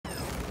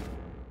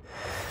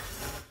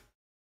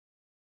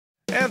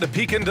to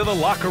peek into the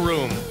locker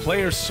room.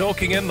 Players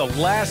soaking in the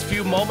last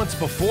few moments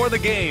before the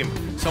game.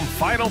 Some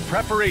final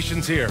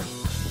preparations here.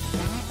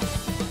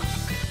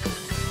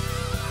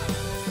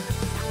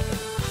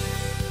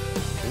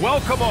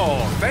 Welcome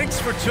all.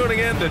 Thanks for tuning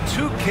in to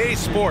 2K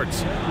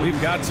Sports.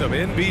 We've got some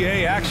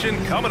NBA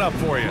action coming up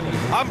for you.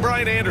 I'm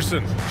Brian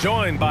Anderson,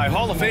 joined by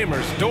Hall of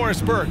Famers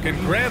Doris Burke and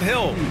Grant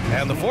Hill,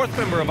 and the fourth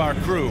member of our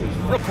crew,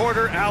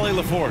 reporter Allie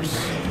LaForce.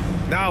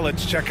 Now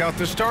let's check out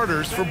the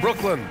starters for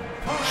Brooklyn.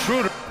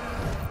 Schroeder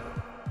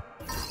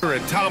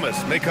and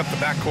Thomas make up the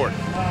backcourt.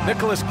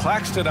 Nicholas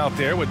Claxton out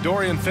there with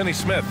Dorian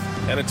Finney-Smith,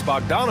 and it's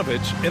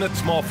Bogdanovich in at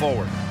small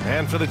forward.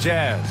 And for the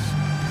Jazz,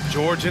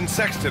 George and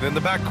Sexton in the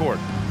backcourt.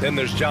 Then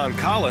there's John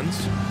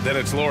Collins, then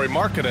it's Lauri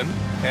Markkanen,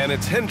 and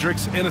it's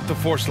Hendricks in at the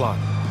 4 slot.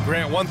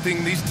 Grant, one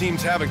thing these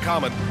teams have in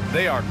common,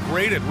 they are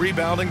great at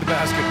rebounding the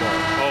basketball.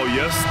 Oh,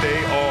 yes, they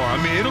are.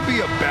 I mean, it'll be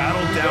a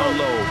battle down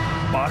low.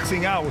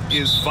 Boxing out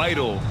is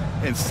vital,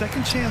 and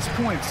second chance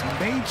points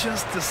may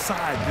just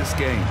decide this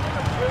game.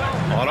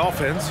 On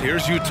offense,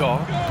 here's Utah.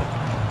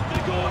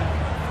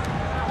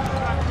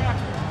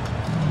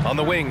 On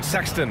the wing,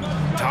 Sexton.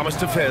 Thomas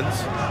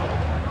defends.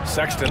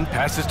 Sexton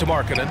passes to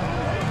Markkanen.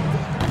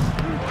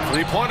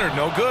 Three-pointer,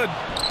 no good.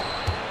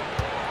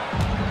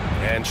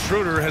 And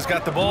Schroeder has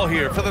got the ball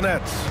here for the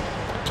Nets.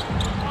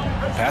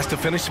 Pass to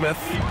Finney-Smith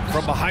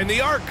from behind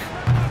the arc.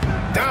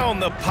 Down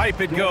the pipe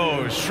it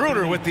goes.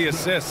 Schroeder with the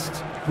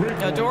assist.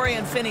 Now,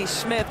 Dorian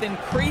Finney-Smith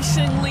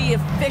increasingly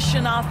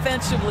efficient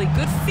offensively.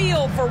 Good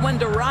feel for when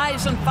to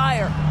rise and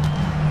fire.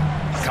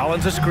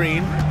 Collins a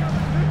screen.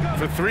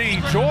 For 3,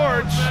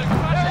 George.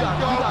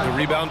 The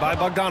rebound by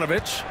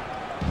Bogdanovich.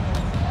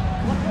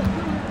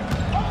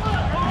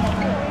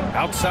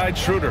 Outside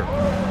Schroeder.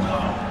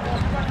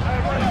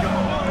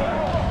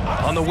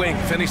 On the wing,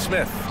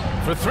 Finney-Smith.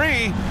 For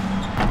 3.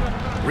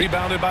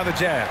 Rebounded by the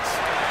Jazz.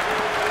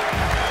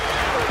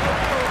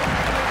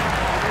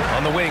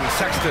 On the wing,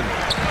 Sexton.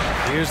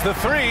 Here's the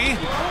 3.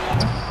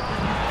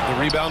 The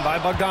rebound by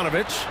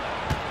Bogdanovich.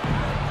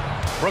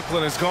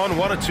 Brooklyn has gone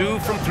 1 of 2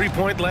 from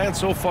three-point land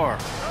so far.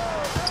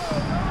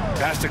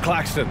 Pass to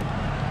Claxton.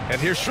 And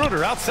here's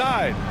Schroeder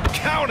outside.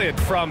 Counted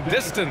from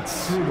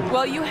distance.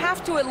 Well, you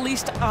have to at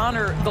least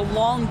honor the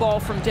long ball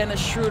from Dennis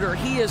Schroeder.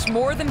 He is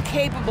more than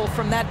capable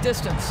from that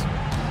distance.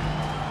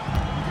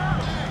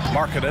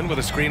 Markkanen with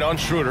a screen on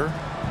Schroeder.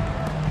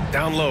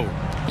 Down low.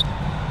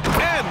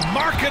 And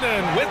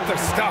Markkanen with the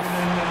stuff.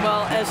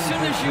 Well, as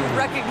soon as you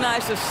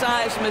recognize the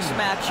size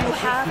mismatch, you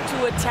have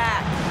to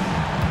attack.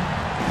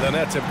 The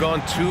Nets have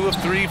gone 2 of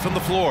 3 from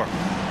the floor.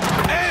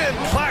 And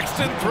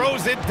Claxton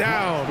throws it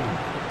down.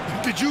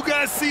 Did you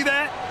guys see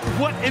that?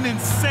 What an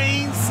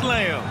insane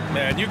slam.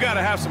 Man, you got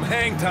to have some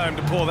hang time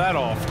to pull that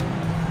off.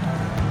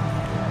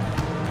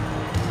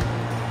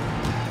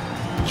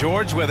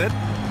 George with it.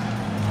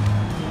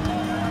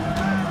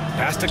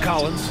 Pass to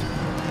Collins.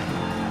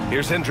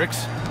 Here's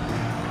Hendricks.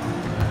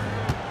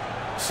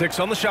 6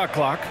 on the shot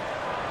clock.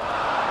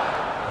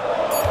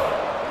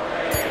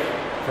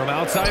 From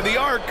outside the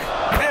arc.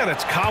 And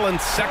it's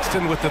Collins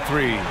Sexton with the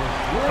 3.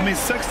 I mean,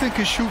 Sexton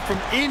can shoot from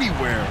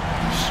anywhere.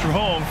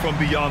 Strong from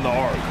beyond the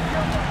arc.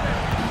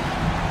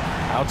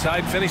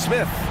 Outside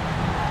Finney-Smith.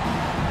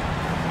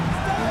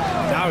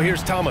 Now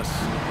here's Thomas.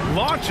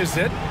 Launches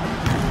it.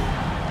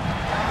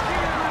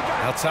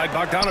 Outside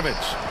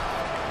Bogdanovich.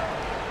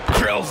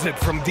 Drills it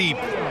from deep.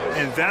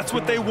 And that's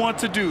what they want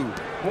to do.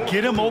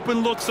 Get him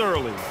open looks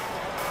early.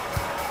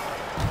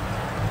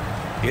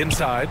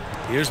 Inside,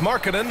 here's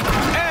Markkanen,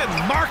 and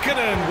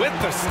Markkanen with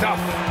the stuff.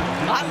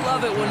 I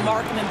love it when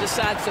Markkanen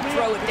decides to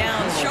throw it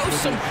down. Show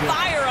some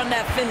fire on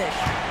that finish.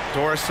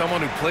 Doris,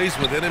 someone who plays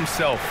within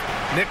himself.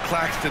 Nick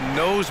Claxton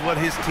knows what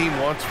his team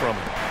wants from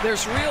him.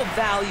 There's real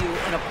value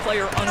in a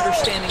player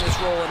understanding his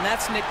role, and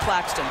that's Nick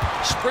Claxton.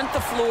 Sprint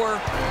the floor,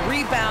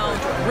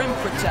 rebound, rim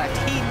protect.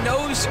 He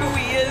knows who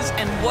he is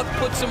and what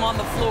puts him on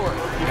the floor.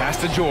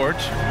 Pass to George.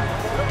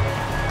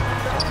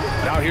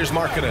 Now here's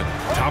Markkanen.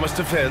 Thomas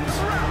defends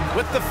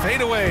with the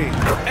fadeaway.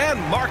 And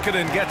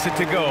Markkanen gets it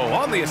to go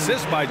on the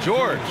assist by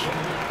George.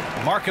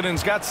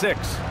 Markkanen's got 6.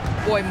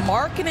 Boy,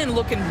 Markkanen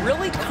looking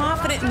really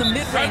confident in the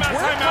mid-range.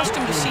 We're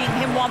accustomed to seeing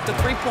him want the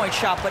three-point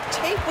shot, but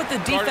take what the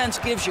defense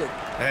gives you.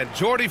 And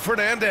Jordi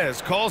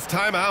Fernandez calls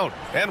timeout.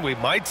 And we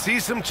might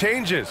see some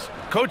changes.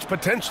 Coach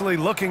potentially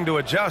looking to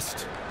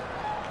adjust.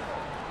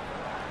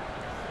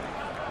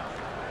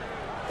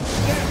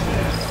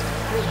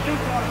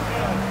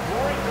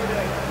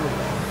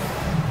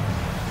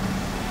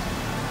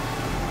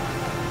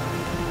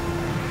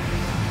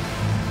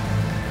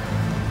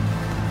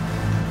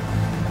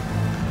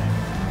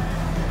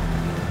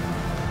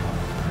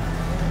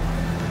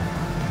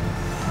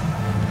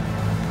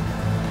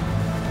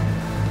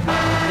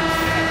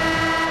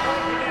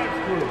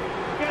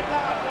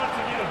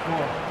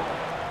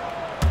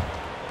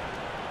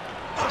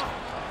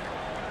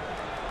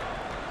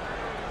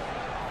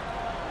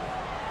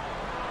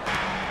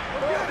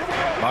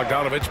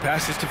 Bogdanovich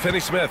passes to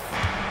Finney-Smith.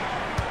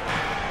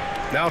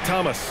 Now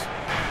Thomas.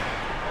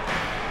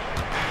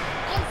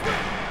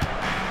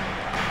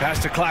 Pass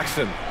to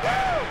Claxton.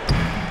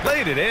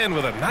 Laid it in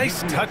with a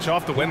nice touch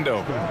off the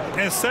window.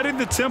 And setting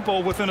the tempo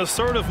with an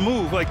assertive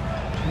move. Like,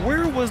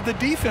 where was the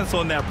defense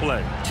on that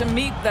play? To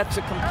me, that's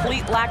a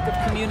complete lack of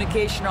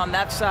communication on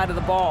that side of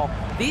the ball.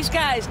 These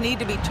guys need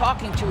to be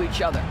talking to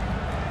each other.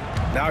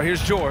 Now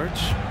here's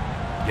George.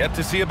 Yet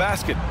to see a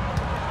basket.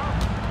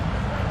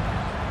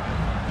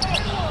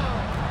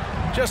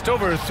 Just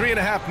over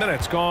 3.5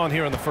 minutes gone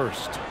here in the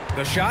first.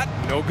 The shot,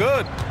 no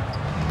good.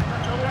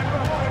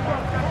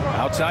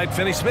 Outside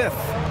Finney-Smith.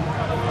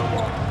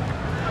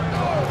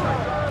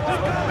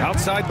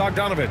 Outside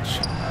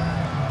Bogdanovich.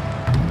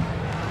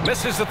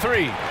 Misses the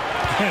three.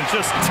 And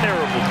just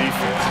terrible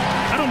defense.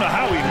 I don't know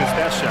how he missed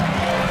that shot.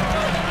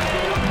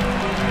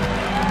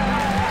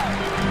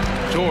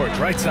 George,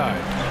 right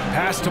side.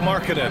 Pass to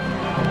Markkanen.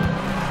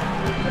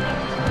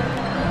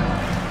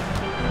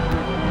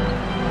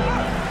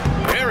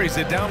 Buries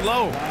it down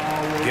low.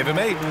 Give him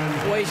 8.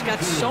 Boy, he's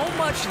got so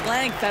much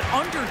length that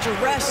under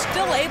duress,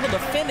 still able to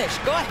finish.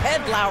 Go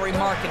ahead, Lauri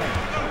Markkanen.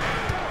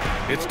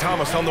 It's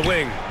Thomas on the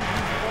wing.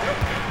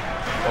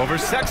 Over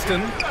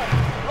Sexton.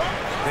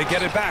 They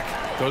get it back.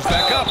 Goes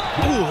back up.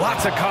 Ooh,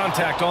 lots of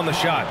contact on the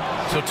shot.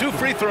 So 2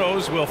 free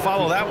throws will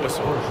follow that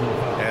whistle.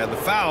 And the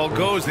foul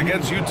goes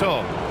against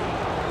Utah.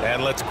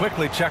 And let's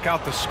quickly check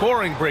out the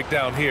scoring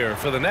breakdown here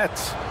for the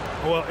Nets.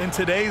 Well, in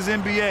today's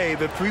NBA,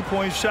 the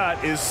three-point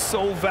shot is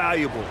so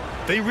valuable.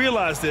 They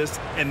realize this,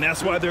 and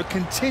that's why they're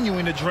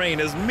continuing to drain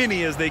as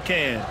many as they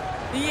can.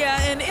 Yeah,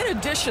 and in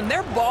addition,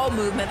 their ball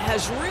movement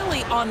has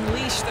really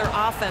unleashed their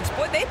offense.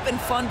 Boy, they've been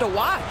fun to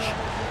watch.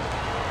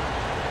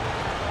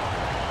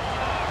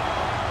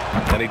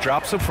 And he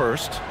drops it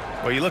first.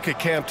 Well, you look at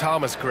Cam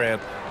Thomas,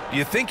 Grant. Do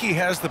you think he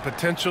has the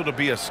potential to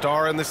be a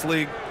star in this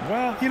league?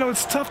 Well, you know,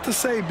 it's tough to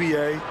say,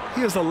 B.A.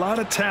 He has a lot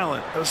of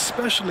talent,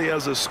 especially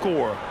as a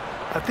scorer.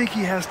 I think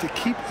he has to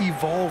keep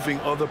evolving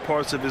other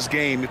parts of his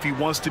game if he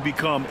wants to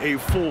become a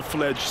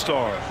full-fledged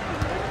star.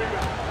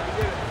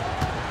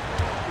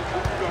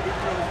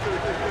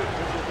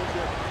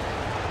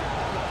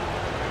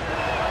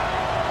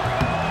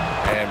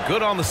 And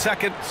good on the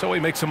second, so he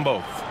makes them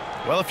both.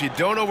 Well, if you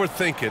don't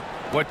overthink it,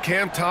 what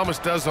Cam Thomas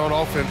does on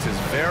offense is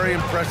very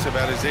impressive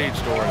at his age,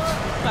 Doris.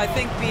 I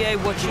think, B.A.,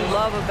 what you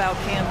love about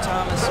Cam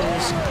Thomas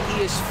is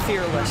he is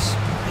fearless.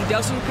 He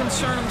doesn't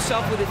concern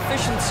himself with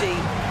efficiency.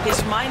 His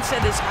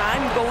mindset is,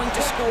 I'm going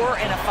to score,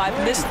 and if I've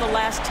missed the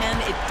last 10,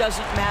 it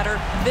doesn't matter.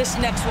 This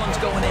next one's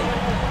going in.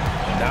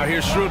 Now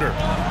here's Schroeder.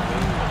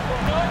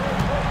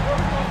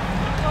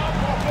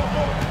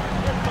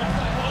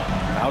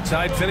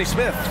 Outside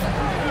Finney-Smith.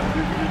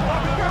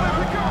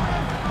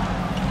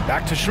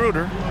 Back to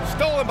Schroeder.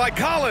 Stolen by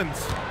Collins.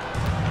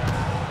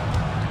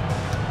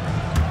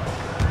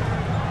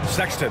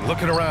 Sexton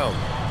looking around.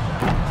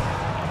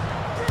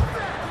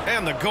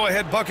 And the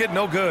go-ahead bucket,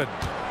 no good.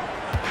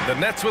 The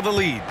Nets with the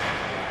lead.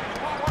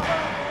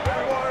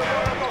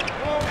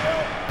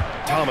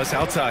 Thomas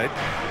outside.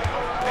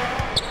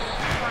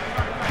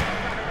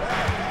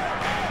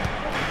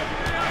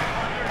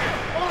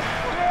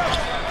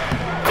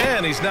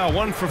 And he's now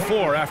 1 for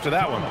 4 after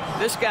that one.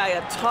 This guy,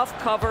 a tough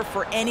cover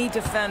for any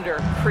defender.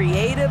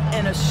 Creative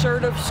and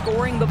assertive,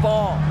 scoring the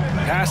ball.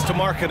 Pass to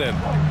Markkanen.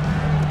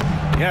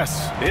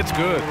 Yes, it's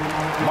good.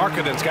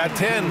 Markkanen's got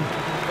 10.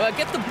 Well,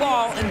 get the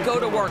ball and go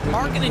to work.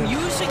 Markkanen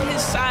using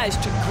his size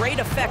to great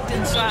effect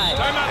inside.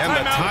 And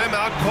the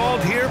timeout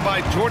called here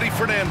by Jordi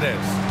Fernandez.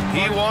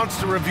 He wants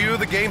to review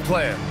the game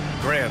plan.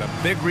 Grant, a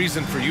big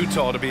reason for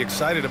Utah to be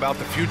excited about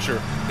the future.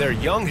 Their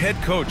young head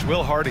coach,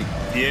 Will Hardy.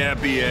 Yeah,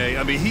 B.A.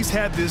 I mean, he's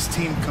had this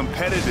team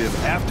competitive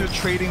after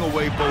trading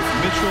away both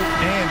Mitchell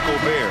and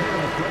Gobert.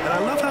 And I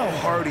love how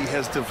Hardy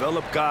has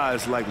developed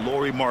guys like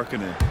Lauri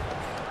Markkanen.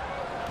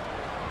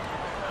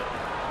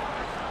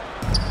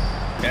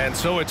 And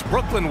so it's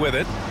Brooklyn with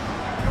it.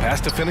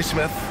 Pass to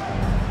Finney-Smith.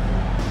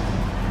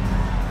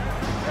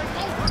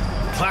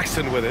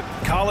 Claxton with it.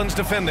 Collins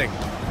defending.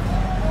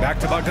 Back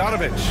to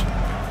Bogdanovich.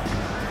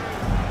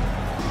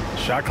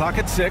 Shot clock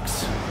at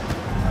 6.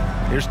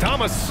 Here's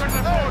Thomas.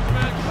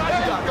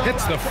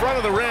 Hits the front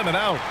of the rim and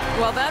out.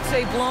 Well, that's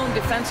a blown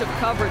defensive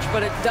coverage,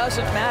 but it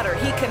doesn't matter.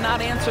 He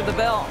cannot answer the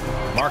bell.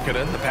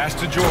 Markkanen, the pass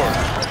to George.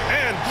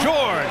 And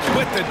George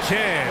with the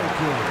jam.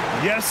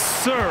 Yes,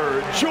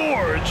 sir.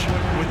 George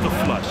with the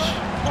flush.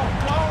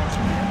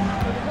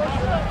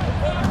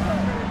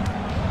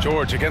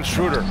 George against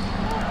Schroeder.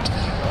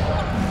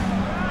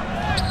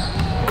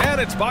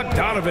 And it's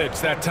Bogdanovich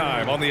that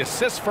time on the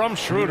assist from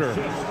Schroeder.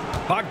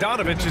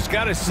 Bogdanovich has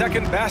got his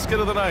second basket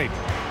of the night.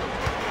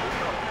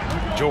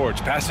 George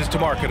passes to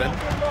Markkanen.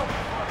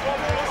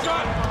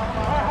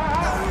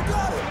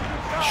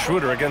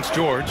 Schroeder against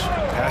George.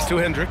 Pass to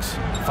Hendricks.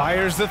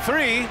 Fires the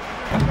 3.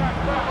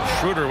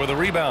 Schroeder with a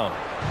rebound.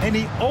 And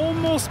he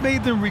almost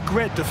made them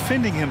regret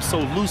defending him so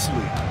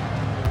loosely.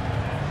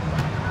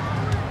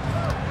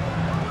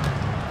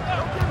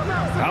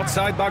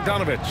 Outside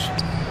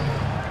Bogdanovich.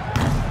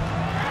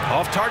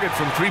 Off target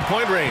from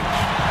three-point range.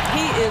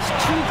 He is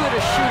too good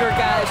a shooter,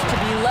 guys, to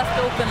be left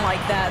open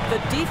like that. The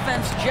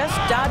defense just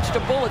dodged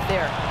a bullet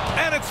there.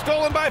 And it's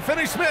stolen by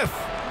Finney-Smith.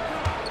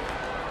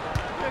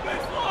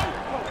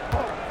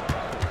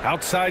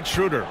 Outside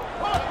Schroeder.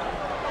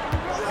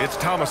 It's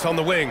Thomas on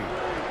the wing.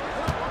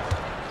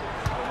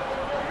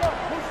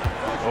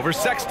 Over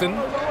Sexton.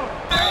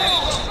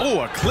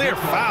 Oh, a clear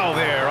foul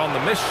there on the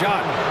missed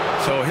shot.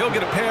 So he'll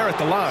get a pair at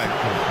the line.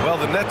 Well,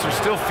 the Nets are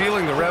still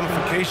feeling the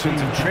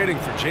ramifications of trading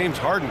for James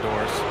Harden,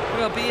 Doris.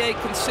 Well, B.A.,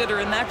 consider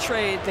in that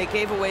trade they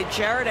gave away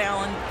Jarrett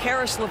Allen,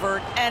 Karis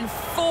LeVert, and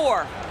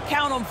 4,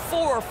 count them,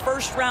 4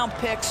 first-round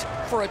picks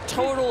for a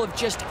total of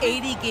just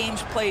 80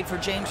 games played for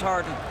James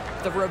Harden.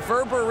 The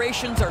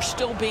reverberations are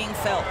still being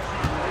felt.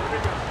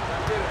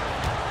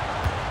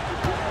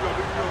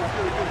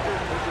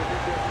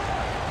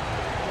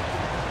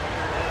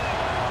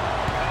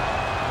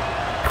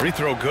 Free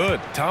throw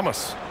good.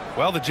 Thomas.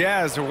 Well, the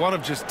Jazz are one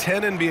of just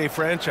 10 NBA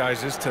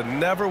franchises to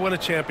never win a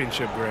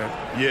championship, Grant.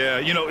 Yeah,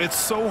 you know, it's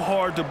so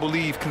hard to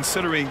believe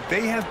considering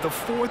they had the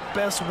 4th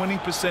best winning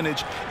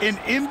percentage in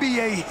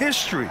NBA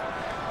history.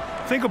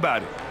 Think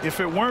about it.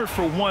 If it weren't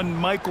for one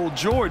Michael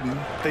Jordan,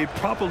 they'd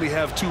probably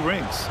have 2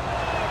 rings.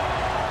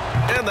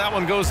 And that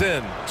one goes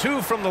in.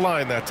 2 from the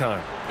line that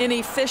time. An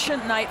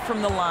efficient night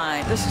from the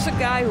line. This is a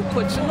guy who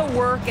puts in the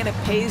work and it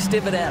pays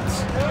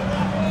dividends.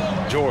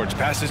 George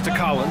passes to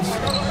Collins.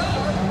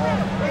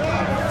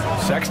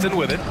 Sexton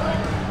with it.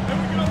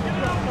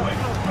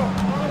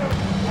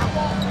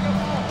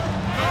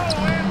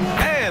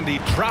 And he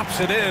drops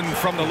it in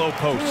from the low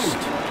post.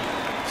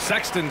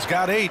 Sexton's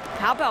got 8.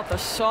 How about the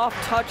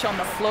soft touch on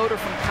the floater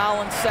from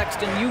Collins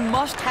Sexton? You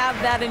must have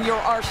that in your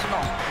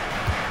arsenal.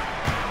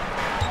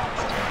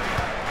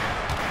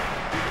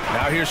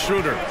 Now here's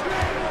Schroeder.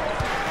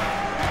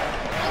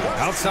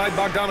 Outside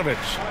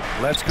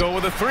Bogdanovich. Let's go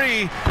with a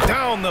 3.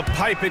 Down the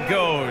pipe it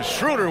goes.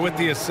 Schroeder with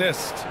the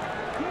assist.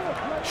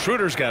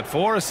 Schroeder's got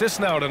 4 assists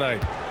now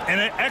tonight. And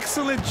an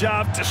excellent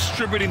job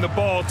distributing the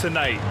ball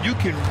tonight. You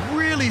can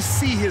really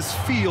see his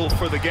feel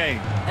for the game.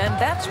 And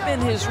that's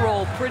been his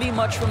role pretty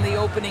much from the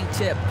opening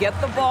tip. Get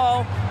the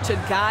ball to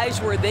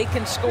guys where they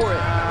can score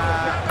it.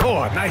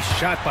 Oh, a nice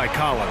shot by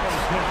Collins.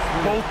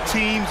 Both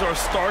teams are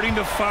starting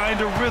to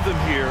find a rhythm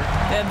here.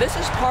 And this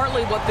is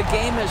partly what the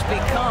game has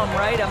become,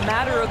 right? A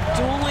matter of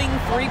dueling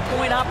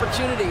three-point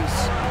opportunities.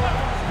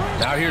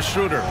 Now here's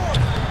Schroeder.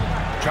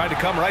 Tried to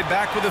come right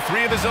back with a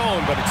 3 of his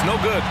own, but it's no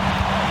good.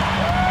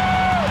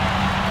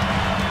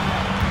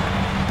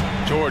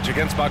 George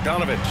against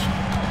Bogdanovich.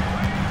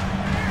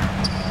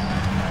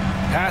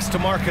 Pass to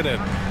Markkanen.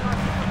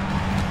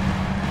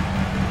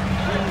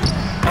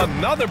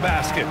 Another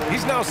basket.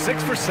 He's now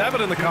 6 for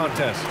 7 in the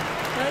contest.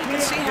 Well, you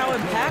can see how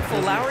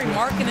impactful Lauri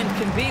Markkanen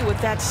can be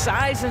with that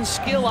size and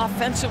skill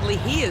offensively.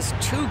 He is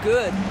too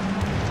good.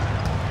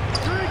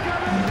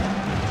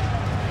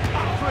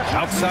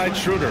 Outside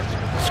Schroeder.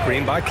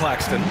 Screen by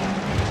Claxton.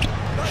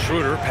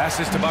 Schroeder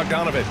passes to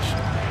Bogdanovich.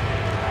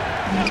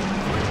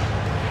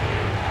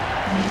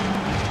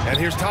 And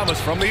here's Thomas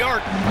from the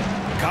arc.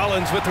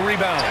 Collins with the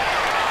rebound.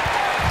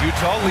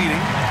 Utah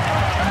leading.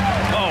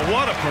 Oh,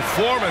 what a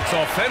performance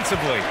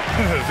offensively.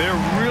 They're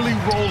really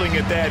rolling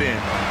at that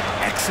end.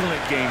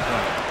 Excellent game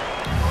plan.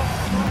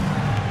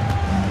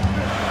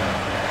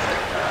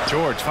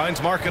 George finds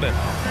Markkanen.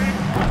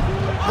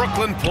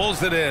 Brooklyn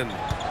pulls it in.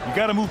 You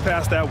got to move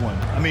past that one.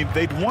 I mean,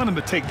 they'd want him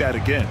to take that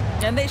again.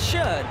 And they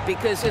should,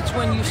 because it's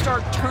when you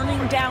start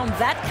turning down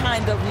that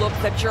kind of look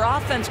that your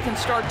offense can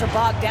start to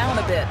bog down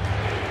a bit.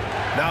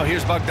 Now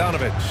here's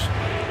Bogdanovich.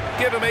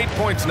 Give him 8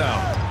 points now.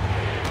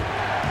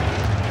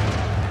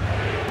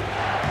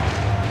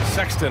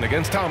 Sexton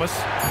against Thomas.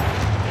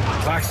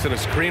 Claxton a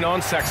screen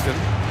on Sexton.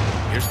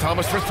 Here's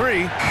Thomas for 3.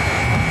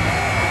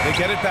 They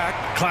get it back.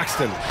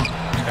 Claxton.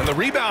 And the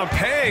rebound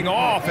paying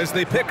off as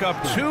they pick up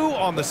 2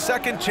 on the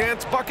second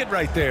chance bucket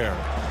right there.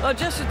 Well,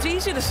 just it's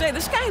easy to say.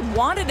 This guy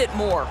wanted it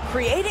more,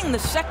 creating the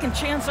second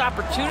chance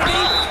opportunity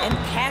and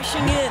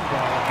cashing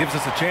in. Gives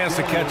us a chance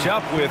to catch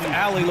up with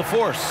Allie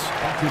LaForce.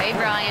 Hey,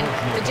 Brian.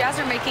 The Jazz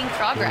are making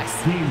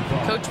progress.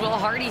 Coach Will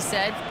Hardy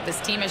said this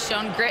team has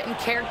shown grit and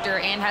character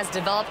and has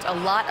developed a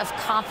lot of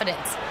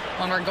confidence.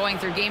 When we're going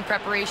through game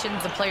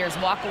preparations, the players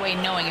walk away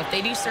knowing if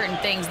they do certain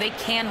things, they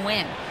can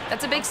win.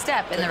 That's a big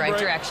step in the right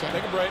direction.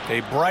 Take a break.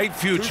 A bright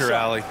future,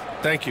 Allie.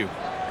 Thank you.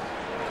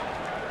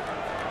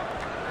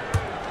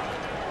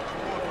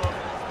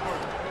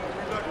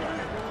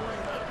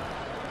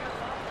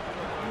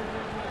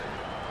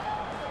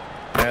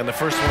 And the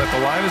first one at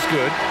the line is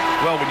good.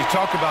 Well, when you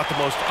talk about the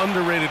most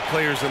underrated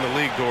players in the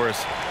league,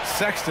 Doris,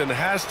 Sexton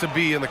has to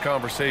be in the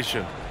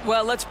conversation.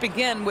 Well, let's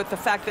begin with the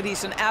fact that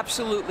he's an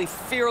absolutely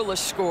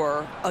fearless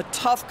scorer, a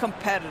tough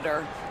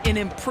competitor, an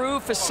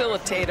improved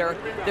facilitator.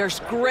 There's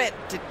grit,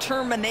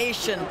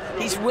 determination.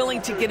 He's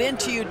willing to get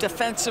into you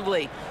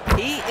defensively.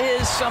 He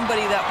is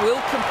somebody that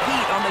will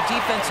compete on the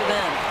defensive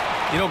end.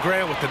 You know,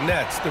 Grant, with the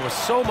Nets, there was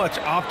so much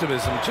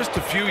optimism just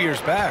a few years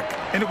back.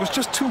 And it was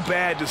just too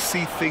bad to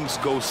see things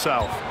go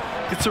south.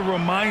 It's a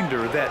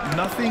reminder that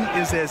nothing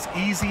is as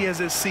easy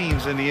as it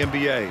seems in the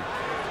NBA.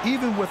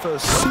 Even with a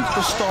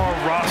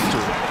superstar roster,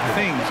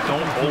 things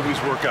don't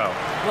always work out.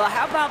 Well,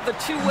 how about the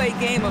two-way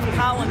game of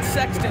Collin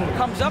Sexton?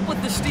 Comes up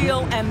with the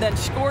steal and then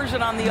scores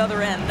it on the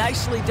other end.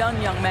 Nicely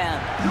done, young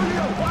man.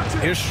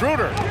 Here's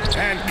Schroeder.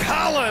 And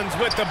Collins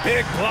with the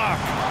big block.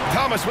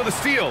 Thomas with a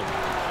steal.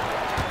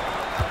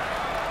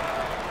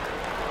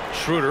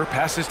 Schroeder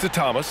passes to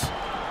Thomas.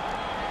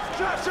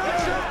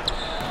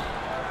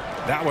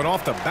 That one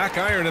off the back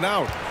iron and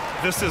out.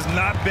 This has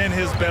not been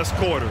his best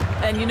quarter.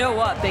 And you know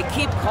what? They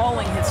keep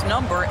calling his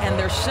number, and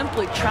they're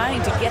simply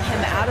trying to get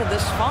him out of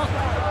this funk.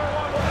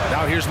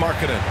 Now here's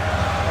Markkanen.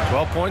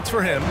 12 points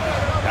for him.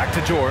 Back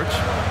to George.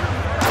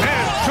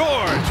 And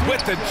George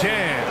with the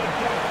jam.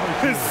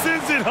 He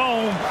sends it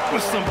home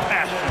with some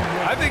passion.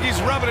 I think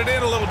he's rubbing it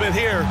in a little bit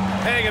here,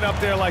 hanging up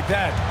there like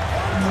that.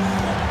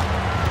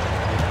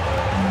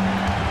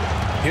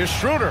 Here's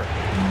Schroeder.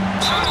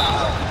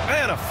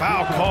 And a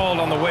foul called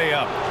on the way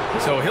up.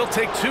 So he'll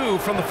take 2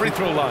 from the free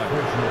throw line.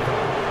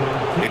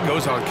 It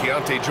goes on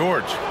Keontae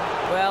George.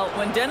 Well,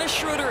 when Dennis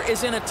Schroeder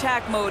is in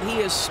attack mode, he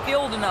is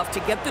skilled enough to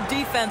get the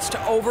defense to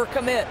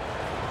overcommit.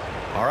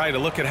 All right, a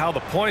look at how the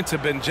points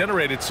have been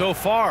generated so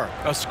far.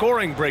 A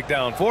scoring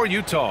breakdown for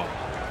Utah.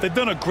 They've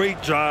done a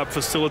great job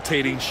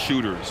facilitating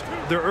shooters.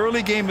 Their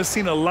early game has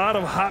seen a lot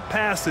of hot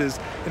passes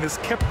and has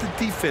kept the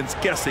defense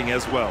guessing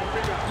as well.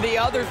 The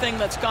other thing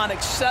that's gone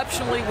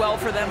exceptionally well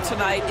for them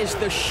tonight is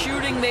the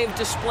shooting they've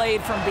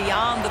displayed from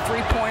beyond the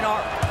three-point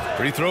arc.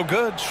 Free throw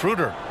good,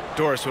 Schroeder.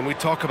 Doris, when we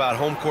talk about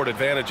home court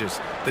advantages,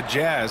 the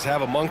Jazz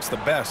have amongst the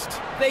best.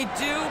 They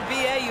do,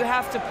 B.A. You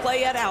have to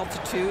play at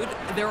altitude.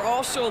 They're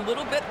also a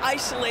little bit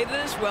isolated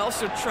as well,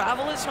 so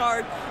travel is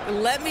hard. But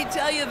let me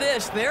tell you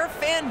this, their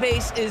fan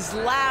base is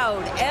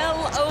loud,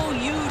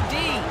 L-O-U-D.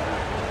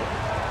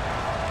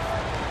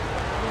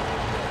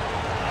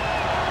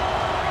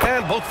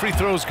 And both free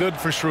throws good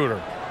for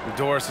Schroeder.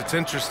 Doris, it's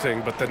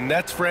interesting, but the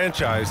Nets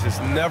franchise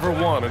has never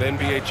won an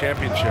NBA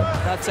championship.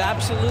 That's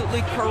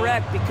absolutely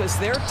correct, because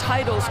their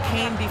titles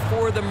came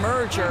before the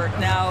merger.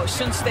 Now,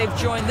 since they've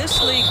joined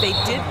this league, they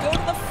did go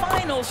to the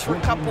finals for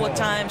a couple of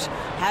times,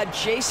 had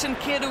Jason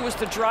Kidd, who was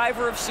the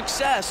driver of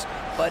success,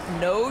 but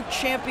no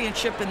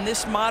championship in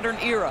this modern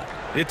era.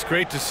 It's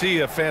great to see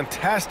a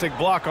fantastic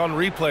block on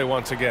replay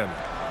once again.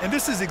 And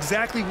this is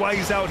exactly why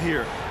he's out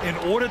here, in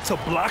order to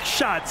block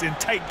shots in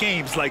tight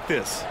games like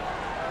this.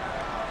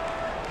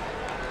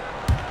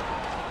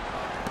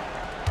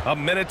 A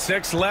minute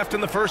 6 left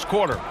in the first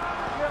quarter.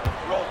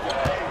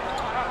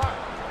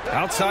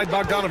 Outside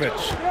Bogdanovic.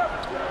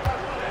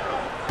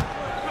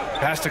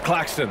 Pass to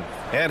Claxton.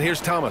 And here's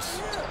Thomas.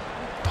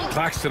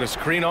 Claxton a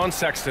screen on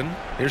Sexton.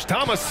 Here's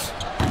Thomas.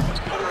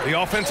 The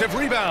offensive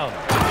rebound.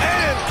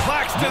 And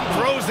Claxton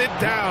throws it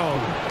down.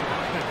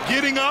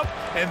 Getting up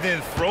and then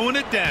throwing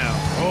it down.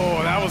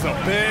 Oh, that was a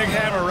big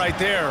hammer right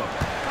there.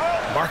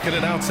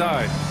 Markkanen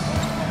outside.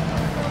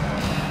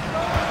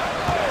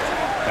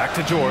 Back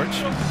to George.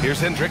 Here's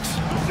Hendricks.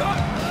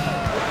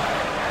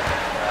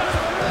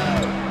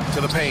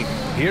 To the paint.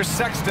 Here's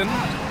Sexton.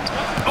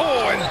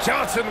 Oh, and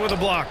Johnson with a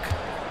block.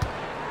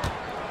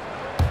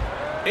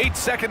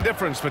 8-second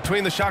difference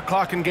between the shot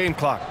clock and game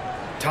clock.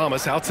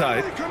 Thomas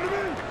outside.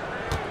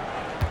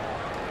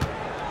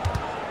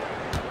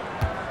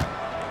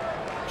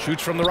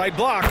 Shoots from the right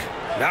block.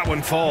 That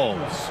one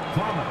falls.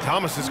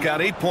 Thomas has got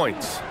 8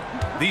 points.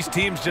 These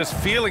teams just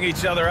feeling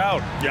each other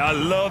out. Yeah, I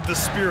love the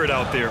spirit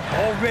out there.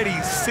 Already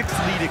 6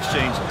 lead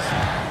exchanges.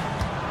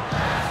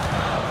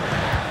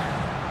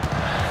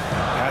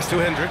 Pass to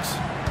Hendricks.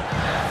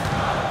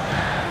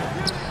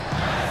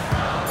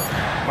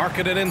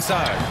 Markkanen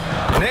inside.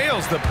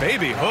 Nails the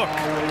baby hook.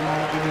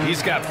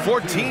 He's got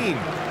 14.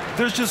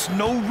 There's just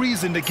no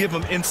reason to give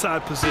him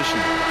inside position.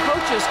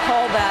 Coaches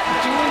call that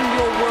doing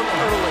your work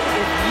early.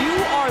 If you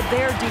are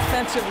there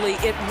defensively,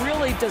 it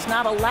really does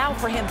not allow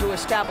for him to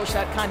establish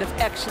that kind of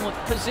excellent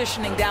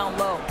positioning down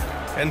low.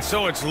 And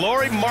so it's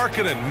Lauri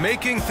Markkanen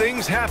making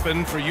things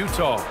happen for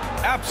Utah.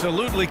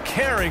 Absolutely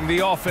carrying the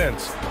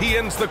offense. He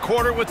ends the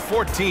quarter with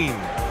 14.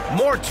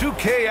 More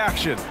 2K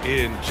action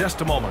in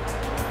just a moment.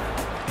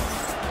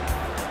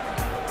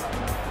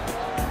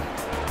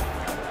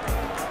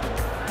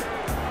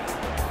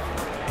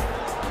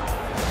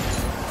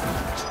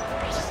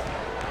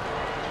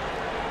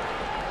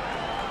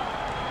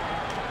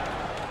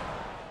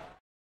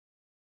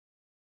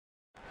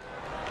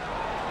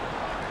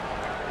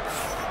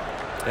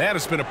 And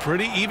it's been a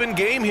pretty even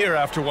game here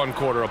after 1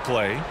 quarter of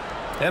play.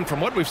 And from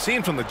what we've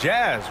seen from the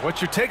Jazz,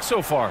 what's your take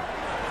so far?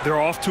 They're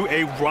off to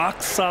a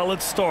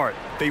rock-solid start.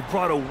 They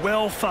brought a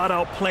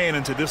well-thought-out plan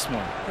into this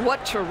one.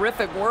 What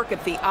terrific work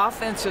at the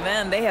offensive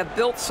end. They have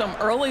built some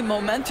early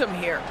momentum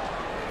here.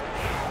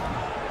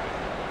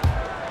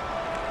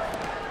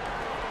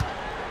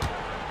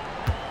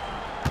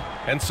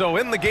 And so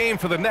in the game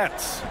for the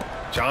Nets,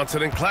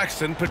 Johnson and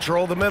Claxton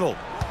patrol the middle.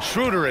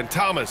 Schroeder and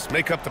Thomas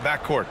make up the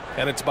backcourt,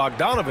 and it's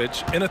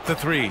Bogdanovic in at the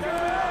 3.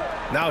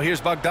 Now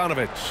here's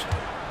Bogdanovic.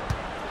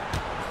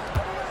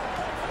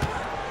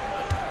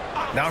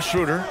 Now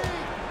Schroeder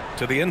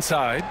To the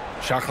inside.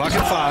 Shot clock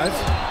at 5.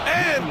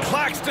 And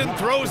Claxton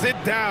throws it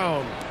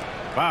down.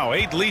 Wow,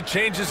 8 lead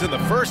changes in the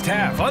first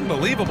half.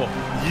 Unbelievable.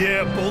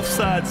 Yeah, both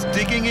sides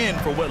digging in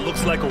for what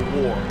looks like a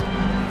war.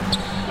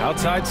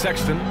 Outside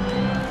Sexton.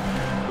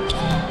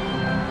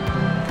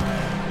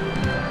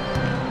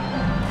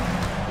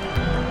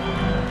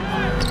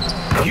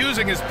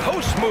 Using his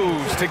post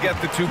moves to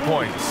get the 2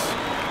 points.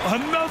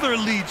 Another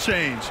lead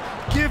change.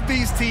 Give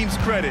these teams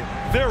credit.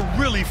 They're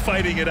really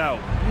fighting it out.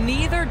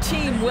 Neither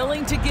team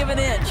willing to give an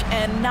inch,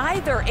 and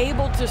neither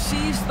able to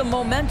seize the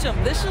momentum.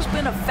 This has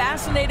been a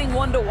fascinating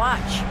one to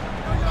watch.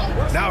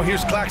 Now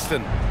here's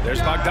Claxton. There's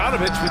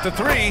Bogdanovich with the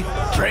 3.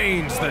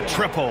 Drains the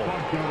triple.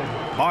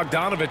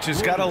 Bogdanovich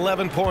has got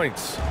 11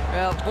 points.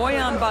 Well,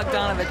 Bojan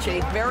Bogdanovic,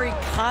 a very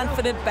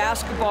confident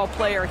basketball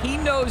player. He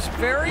knows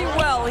very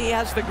well he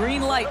has the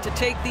green light to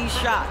take these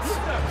shots.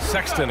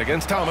 Sexton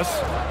against Thomas.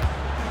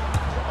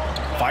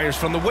 Fires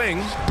from the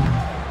wing.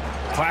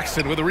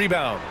 Claxton with a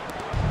rebound.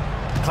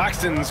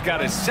 Claxton's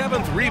got his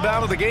 7th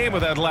rebound of the game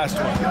with that last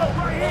one.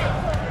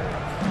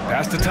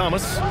 Pass to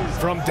Thomas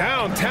from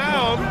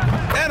downtown.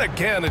 And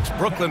again, it's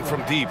Brooklyn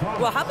from deep.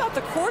 Well, how about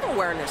the court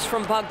awareness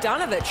from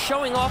Bogdanovic,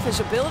 showing off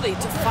his ability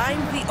to find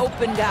the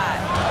open guy.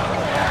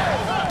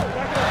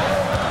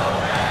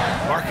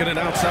 Markkanen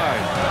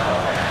outside.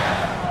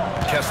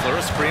 Kessler,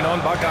 a screen on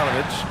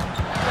Bogdanovich.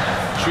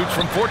 Shoots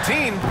from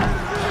 14.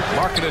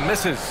 Markkanen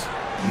misses.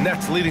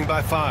 Nets leading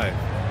by 5.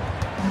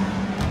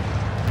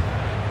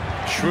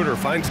 Schroeder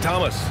finds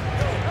Thomas.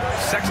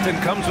 Sexton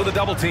comes with a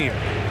double team.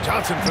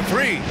 Johnson for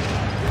 3.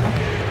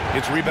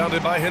 It's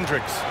rebounded by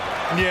Hendricks.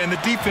 Yeah, and the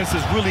defense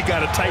has really got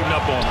to tighten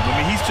up on him. I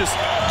mean, he's just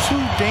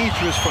too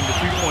dangerous from the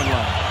three-point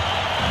line.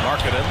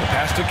 Markkanen, the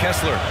pass to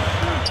Kessler.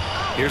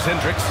 Here's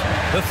Hendricks.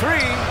 The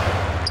 3.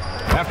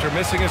 After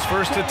missing his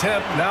first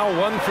attempt, now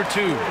 1 for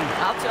 2.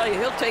 I'll tell you,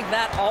 he'll take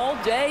that all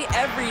day,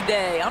 every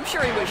day. I'm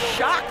sure he was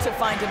shocked to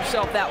find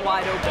himself that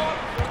wide open.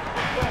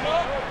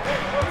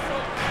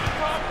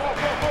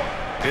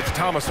 It's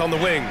Thomas on the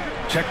wing.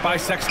 Checked by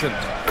Sexton.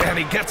 And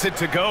he gets it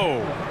to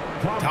go.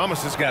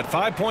 Thomas has got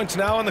 5 points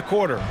now in the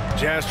quarter.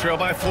 Jazz trail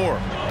by 4.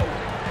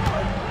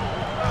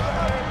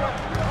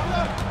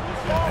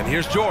 And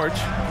here's George.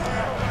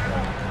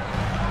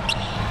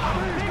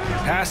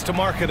 Pass to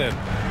Markkanen.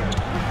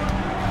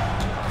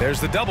 There's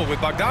the double with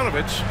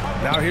Bogdanovich.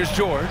 Now here's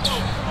George.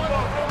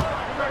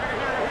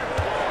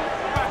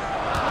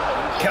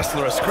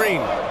 Kessler a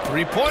screen.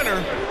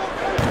 3-pointer.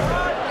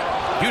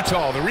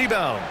 Utah the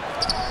rebound.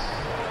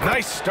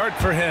 Nice start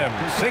for him.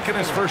 Sinking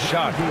his first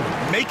shot.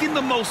 Making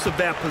the most of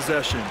that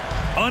possession.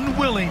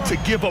 Unwilling to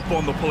give up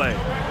on the play.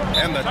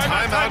 And the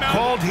timeout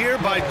called here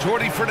by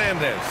Jordi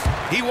Fernandez.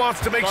 He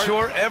wants to make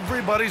sure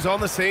everybody's on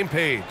the same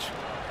page.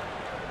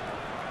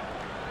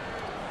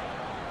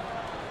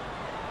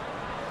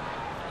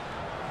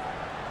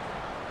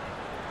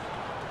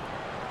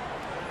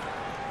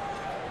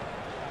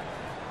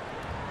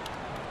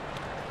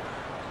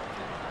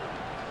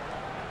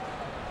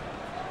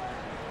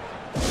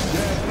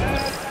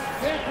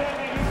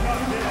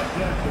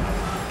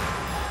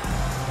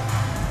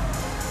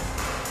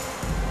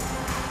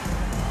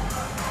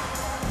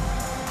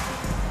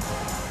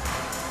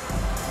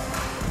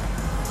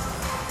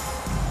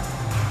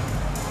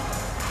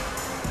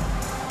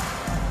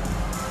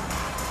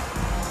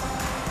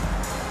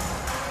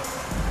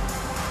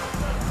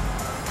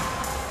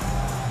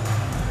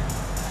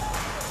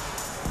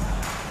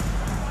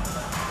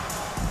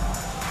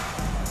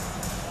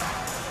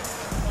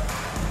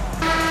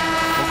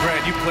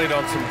 You played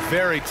on some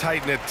very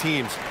tight-knit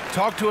teams.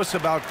 Talk to us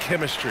about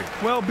chemistry.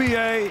 Well,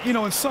 B.A., you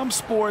know, in some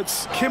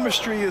sports,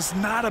 chemistry is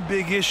not a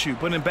big issue,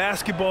 but in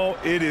basketball,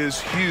 it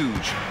is huge.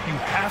 You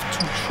have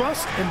to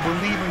trust and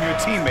believe in your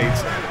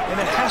teammates, and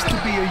it has to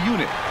be a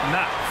unit,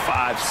 not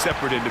 5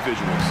 separate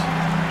individuals.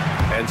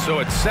 And so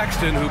it's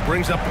Sexton who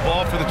brings up the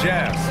ball for the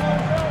Jazz.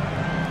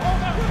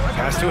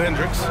 Pass to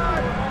Hendricks.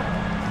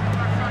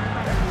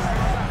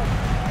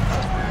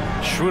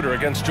 Schroeder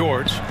against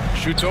George.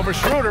 Shoots over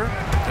Schroeder.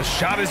 The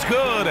shot is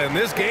good, and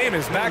this game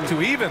is back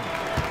to even.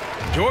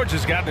 George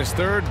has gotten his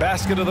 3rd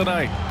basket of the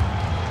night.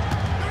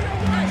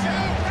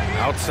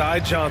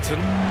 Outside Johnson.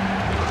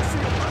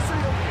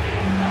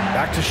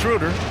 Back to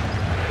Schroeder.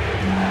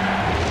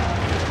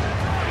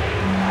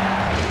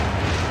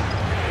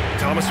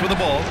 Thomas with the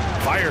ball.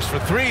 Fires for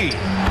 3.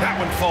 That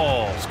one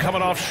falls.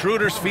 Coming off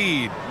Schroeder's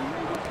feed.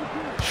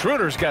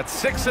 Schroeder's got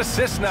 6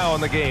 assists now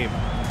in the game.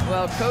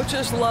 Well,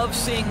 coaches love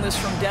seeing this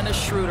from Dennis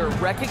Schroeder.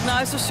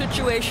 Recognize the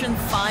situation,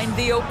 find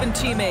the open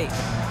teammate.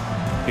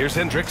 Here's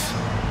Hendricks.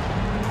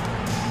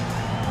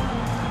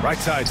 Right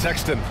side,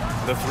 Sexton.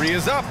 The 3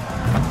 is up.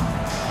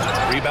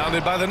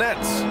 Rebounded by the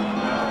Nets.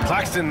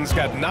 Claxton's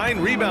got 9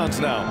 rebounds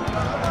now.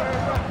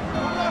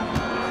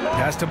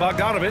 Pass to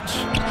Bogdanovich.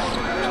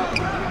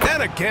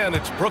 And again,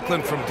 it's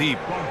Brooklyn from deep.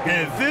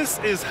 And this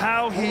is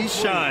how he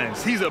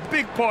shines. He's a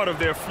big part of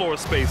their floor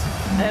spacing.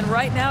 And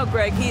right now,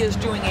 Greg, he is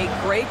doing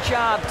a great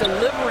job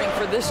delivering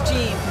for this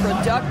team.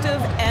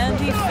 Productive and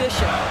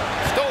efficient.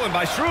 Stolen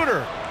by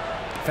Schroeder.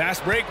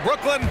 Fast break,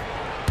 Brooklyn.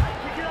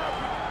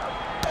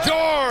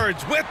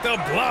 George with the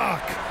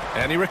block.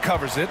 And he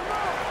recovers it.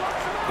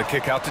 The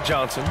kick out to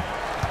Johnson.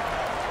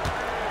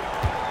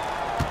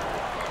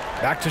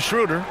 Back to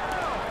Schroeder.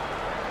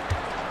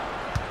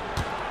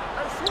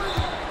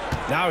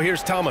 Now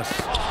here's Thomas.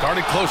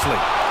 Guarded closely.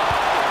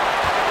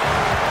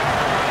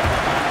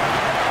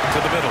 To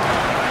the middle.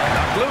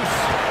 Knocked loose.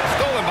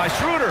 Stolen by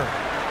Schroeder.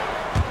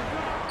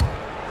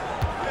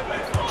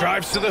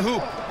 Drives to the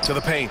hoop. To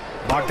the paint.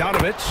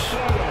 Bogdanovic.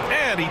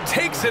 And he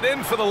takes it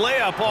in for the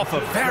layup off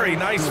a very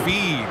nice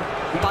feed.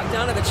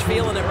 Bogdanovic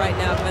feeling it right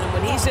now, Glenn.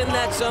 When he's in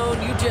that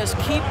zone, you just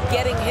keep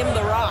getting him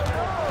the rock.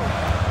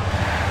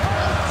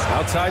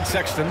 Outside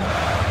Sexton.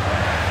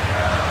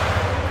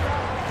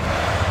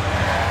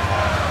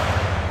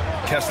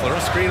 Kessler,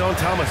 a screen on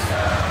Thomas.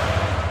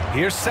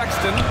 Here's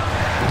Sexton.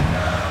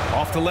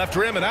 Off the left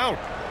rim and out.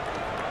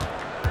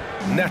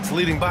 Nets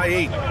leading by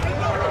 8.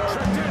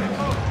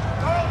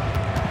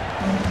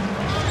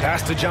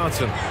 Pass to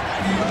Johnson.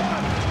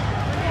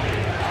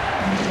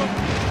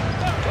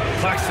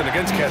 Claxton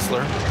against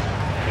Kessler.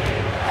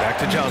 Back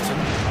to Johnson.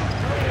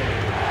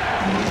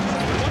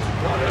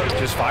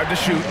 Just 5 to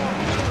shoot.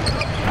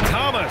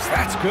 Thomas,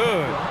 that's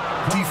good.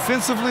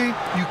 Defensively,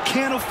 you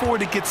can't afford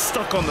to get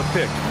stuck on the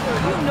pick.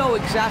 You know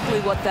exactly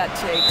what that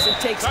takes. It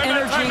takes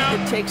energy,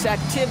 it takes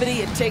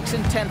activity, it takes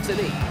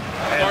intensity.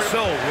 And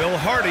so Will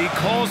Hardy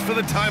calls for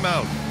the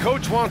timeout.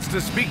 Coach wants to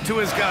speak to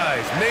his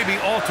guys, maybe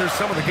alter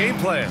some of the game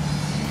plan.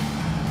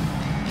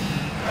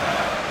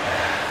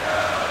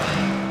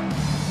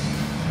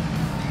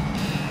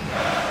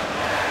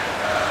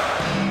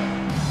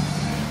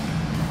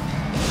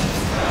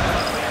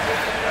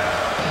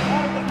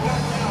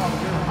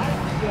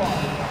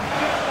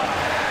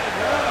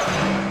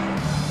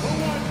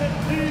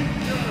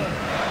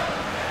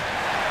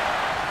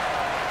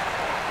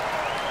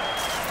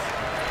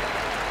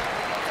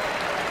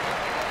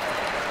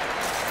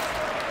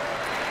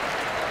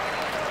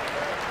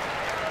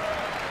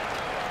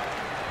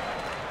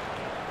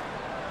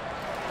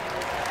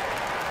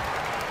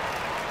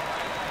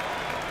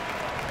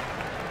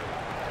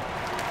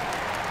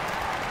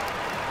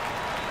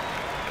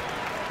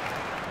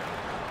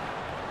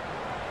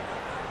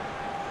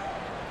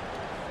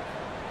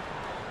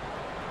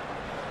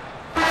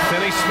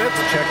 Finney Smith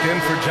checked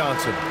in for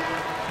Johnson.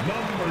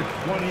 Number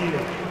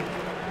 28,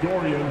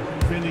 Dorian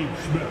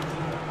Finney-Smith.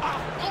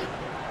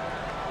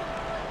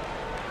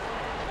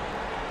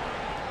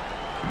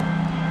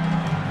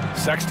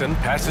 Sexton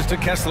passes to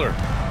Kessler.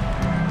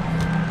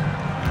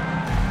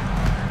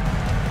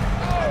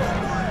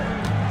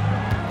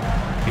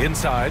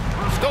 Inside,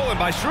 stolen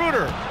by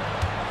Schroeder.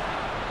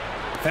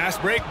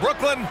 Fast break,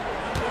 Brooklyn.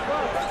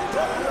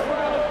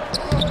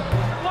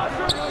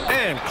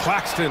 And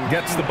Claxton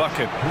gets the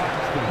bucket.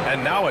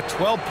 And now a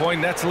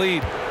 12-point Nets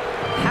lead.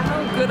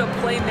 How good a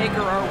playmaker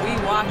are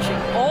we watching?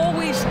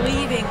 Always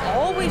leading,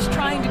 always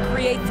trying to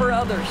create for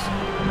others.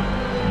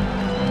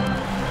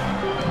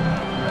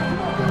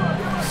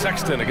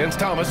 Sexton against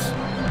Thomas.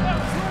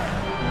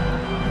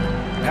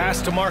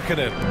 Pass to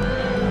Markkanen.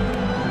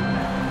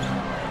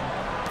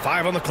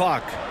 5 on the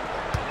clock.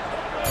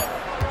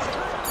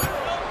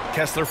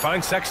 Kessler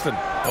finds Sexton.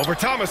 Over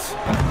Thomas.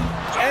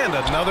 And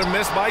another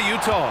miss by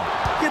Utah.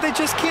 Yeah, they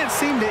just can't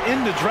seem to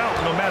end the drought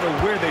no matter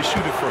where they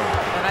shoot it from.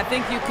 And I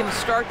think you can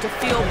start to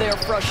feel their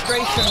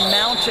frustration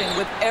mounting.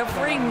 With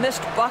every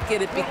missed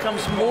bucket, it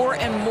becomes more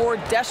and more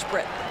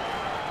desperate.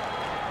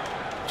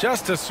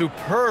 Just a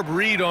superb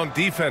read on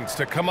defense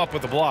to come up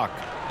with the block.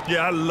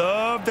 Yeah, I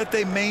love that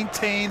they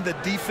maintain the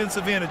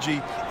defensive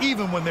energy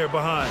even when they're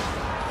behind.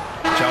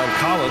 John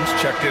Collins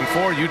checked in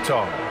for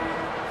Utah.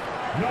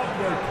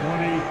 Number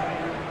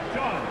 20,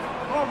 John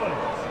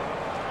Collins.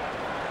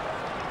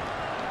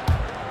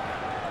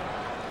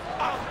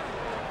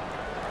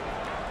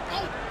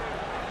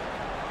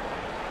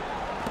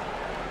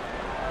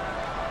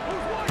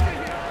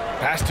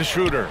 Pass to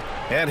Schroeder.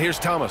 And here's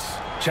Thomas.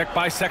 Checked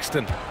by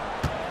Sexton.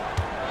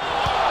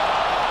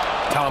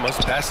 Thomas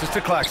passes to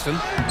Claxton.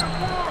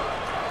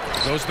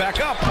 Goes back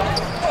up.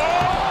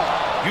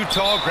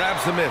 Utah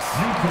grabs the miss.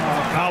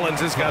 Collins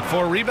has got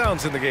 4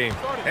 rebounds in the game.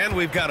 And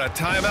we've got a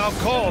timeout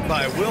called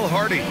by Will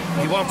Hardy.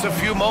 He wants a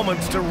few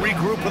moments to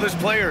regroup with his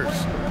players.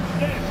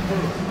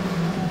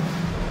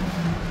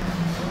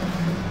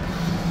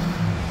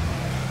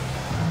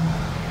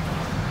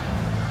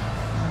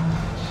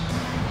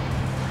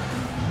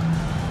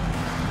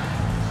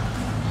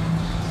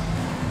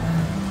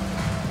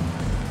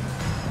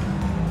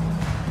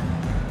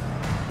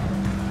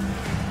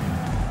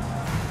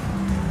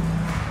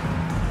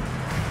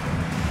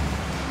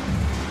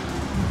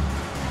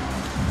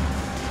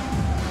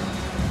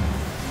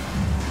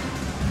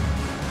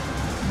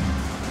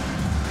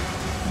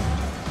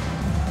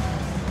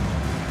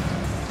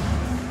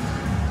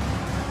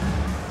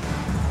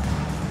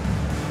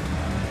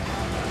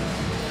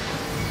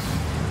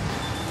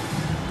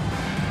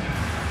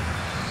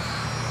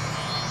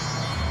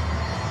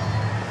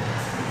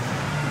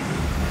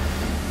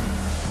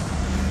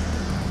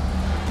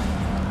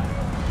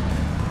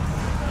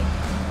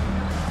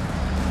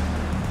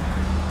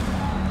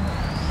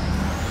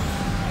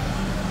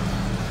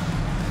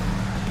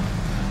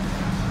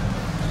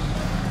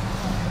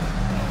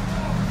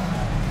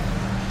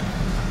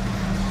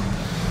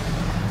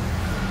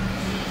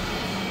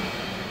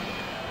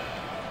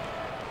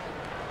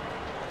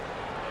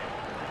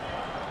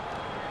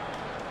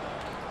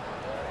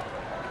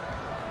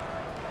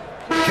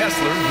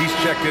 Kessler. He's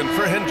checked in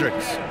for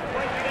Hendricks.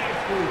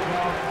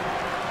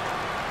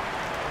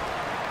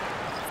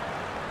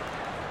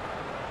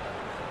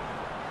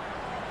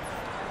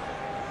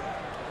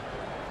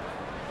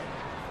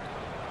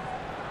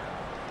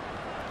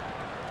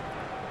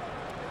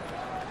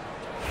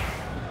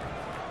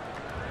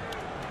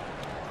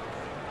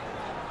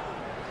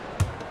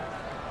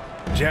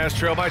 Jazz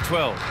trail by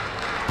 12.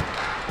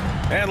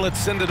 And let's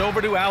send it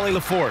over to Allie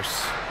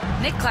LaForce.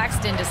 Nick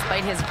Claxton,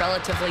 despite his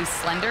relatively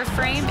slender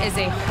frame, is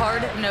a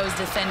hard-nosed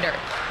defender.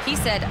 He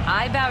said,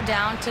 "I bow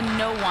down to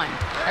no one.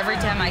 Every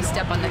time I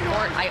step on the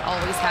court, I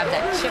always have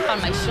that chip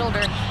on my shoulder.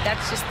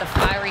 That's just the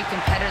fiery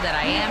competitor that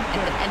I am.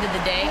 At the end of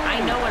the day,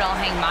 I know what I'll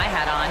hang my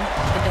hat on,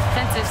 the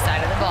defensive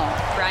side of the ball."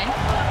 Brian?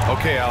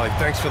 Okay, Allie,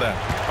 thanks for that.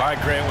 All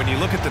right, Grant, when you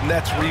look at the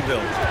Nets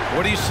rebuild,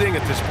 what are you seeing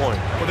at this point?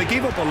 Well, they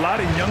gave up a lot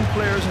of young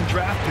players and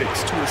draft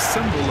picks to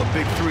assemble a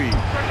big three.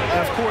 And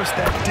of course,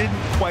 that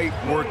didn't quite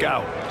work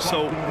out.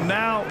 So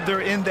now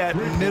they're in that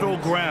middle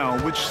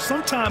ground, which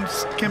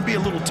sometimes can be a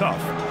little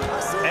tough.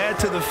 Add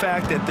to the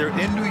fact that they're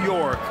in New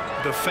York,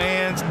 the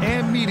fans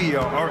and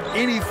media are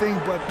anything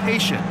but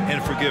patient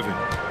and forgiving.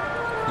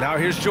 Now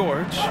here's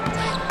George.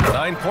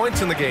 9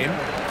 points in the game.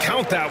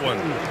 Count that one.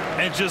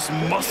 And just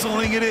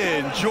muscling it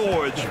in,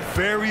 George,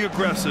 very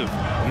aggressive.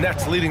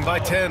 Nets leading by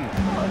 10.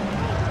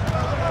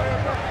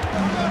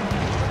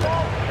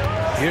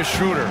 Here's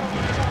Schroeder.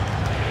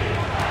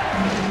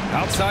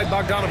 Outside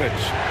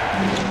Bogdanovich.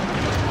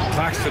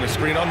 Claxton, a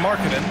screen on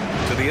Markkanen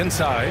to the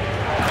inside.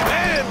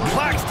 And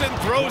Claxton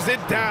throws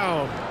it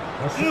down.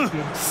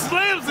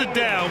 Slams it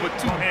down with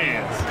two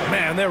hands.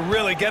 Man, they're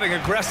really getting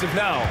aggressive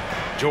now.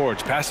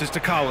 George passes to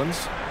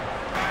Collins.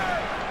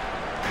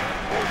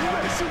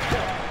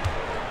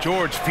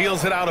 George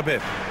feels it out a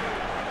bit.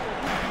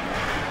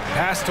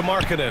 Pass to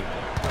Markkanen.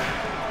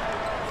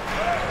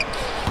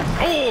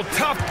 Oh,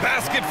 tough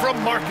basket from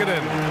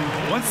Markkanen.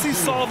 Once he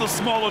saw the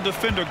smaller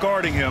defender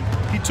guarding him,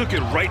 he took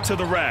it right to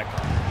the rack.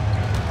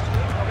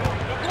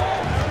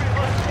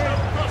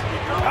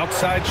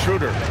 Outside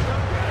Schroeder.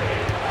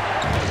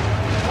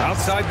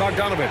 Outside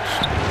Bogdanovich.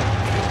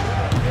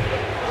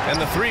 And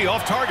the three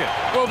off target.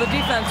 Well, the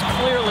defense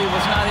clearly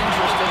was not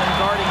interested in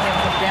guarding him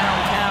from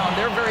downtown.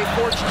 They're very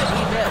fortunate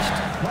he missed.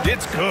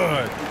 It's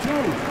good.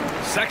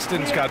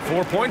 Sexton's got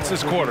 4 points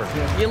this quarter.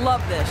 You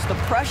love this. The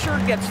pressure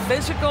gets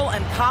physical,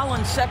 and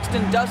Colin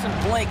Sexton doesn't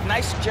blink.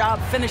 Nice job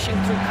finishing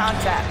through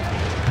contact.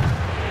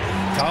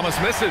 Thomas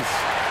misses.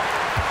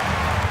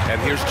 And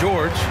here's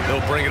George.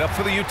 He'll bring it up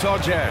for the Utah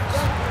Jazz.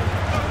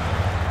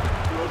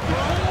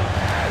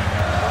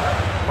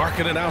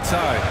 Markkanen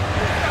outside.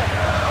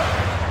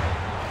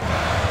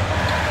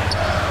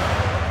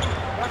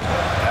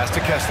 Pass to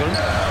Kessler.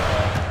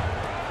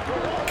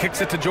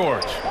 Kicks it to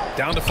George.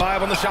 Down to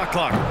 5 on the shot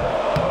clock.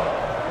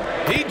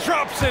 He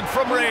drops it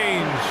from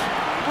range.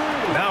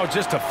 Now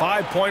just a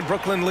 5-point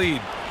Brooklyn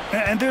lead.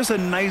 And there's a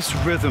nice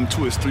rhythm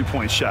to his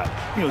three-point shot.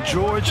 You know,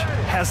 George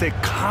has a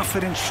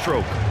confident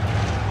stroke.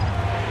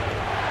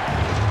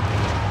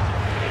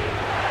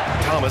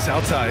 Thomas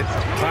outside.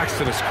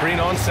 Claxton, a screen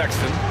on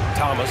Sexton.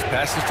 Thomas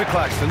passes to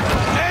Claxton.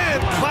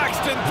 And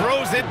Claxton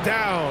throws it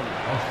down.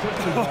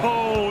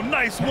 Oh,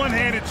 nice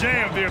one-handed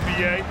jam there,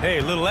 B.A.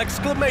 Hey, little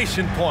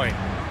exclamation point.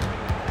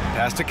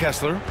 Pass to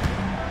Kessler.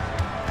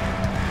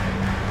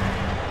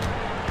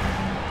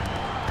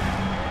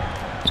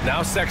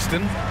 Now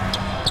Sexton.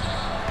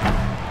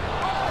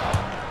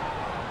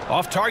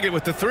 Off target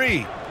with the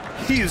three.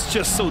 He is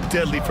just so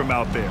deadly from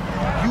out there.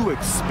 You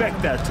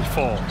expect that to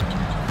fall.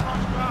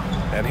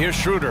 And here's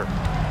Schroeder.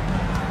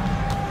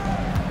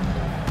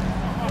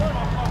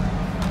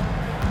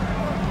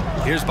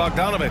 Here's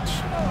Bogdanovich.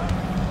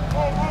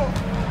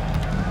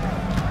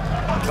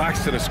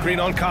 Claxton, a screen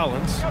on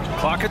Collins.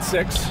 Clock at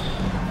 6.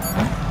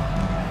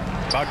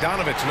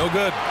 Bogdanovich, no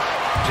good.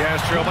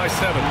 Jazz trail by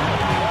 7.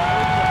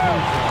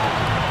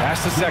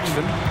 Pass to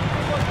Sexton.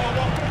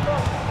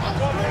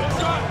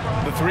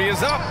 The three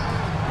is up.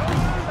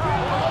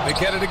 They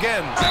get it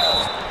again.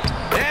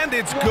 And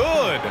it's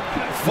good.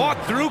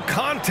 Fought through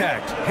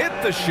contact. Hit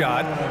the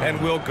shot and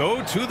will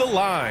go to the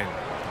line.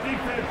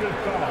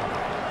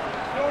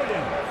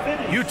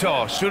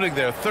 Utah shooting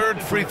their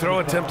 3rd free throw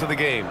attempt of the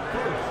game.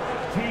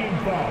 Team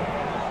foul.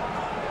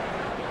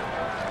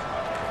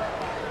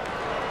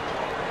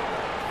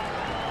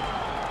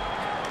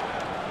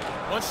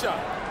 One shot.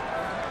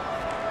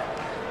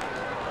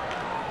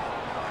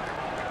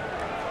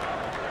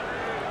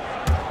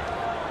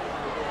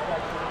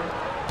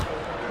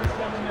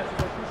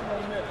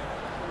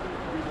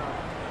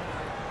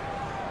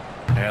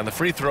 And the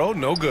free throw,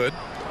 no good.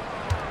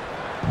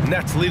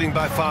 Nets leading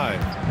by 5.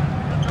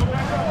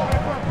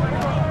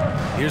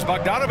 Here's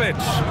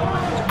Bogdanovich.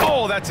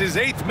 Oh, that's his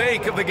 8th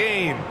make of the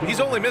game. He's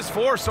only missed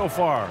 4 so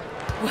far.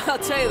 Well, I'll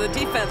tell you, the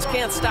defense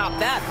can't stop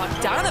that.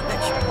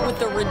 Bogdanovich with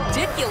the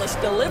ridiculous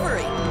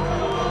delivery.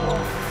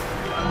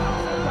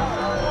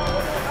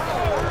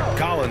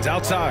 Collins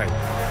outside.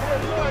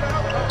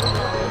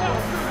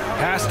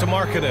 Pass to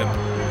Markkanen.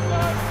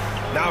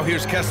 Now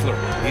here's Kessler.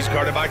 He's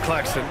guarded by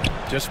Claxton.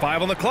 Just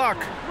 5 on the clock.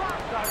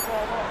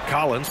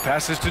 Collins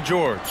passes to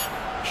George.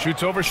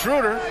 Shoots over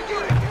Schroeder.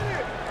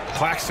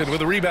 Claxton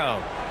with a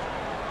rebound.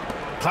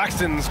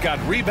 Claxton's got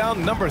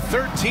rebound number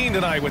 13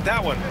 tonight with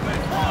that one.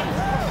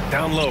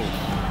 Down low.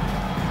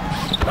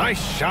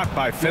 Nice shot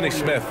by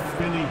Finney-Smith.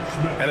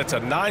 And it's a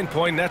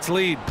 9-point Nets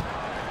lead.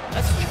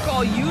 That's what you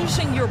call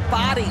using your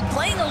body.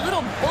 Playing a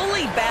little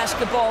bully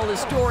basketball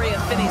is Dorian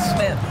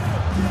Finney-Smith.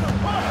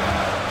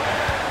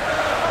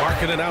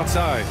 Markkanen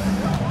outside.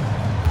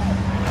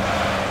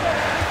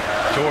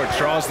 George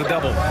draws the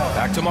double.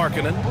 Back to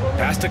Markkanen.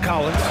 Pass to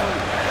Collins.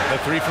 The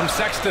three from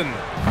Sexton.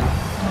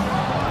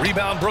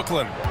 Rebound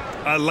Brooklyn.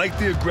 I like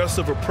the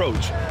aggressive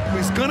approach.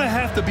 He's going to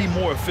have to be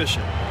more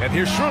efficient. And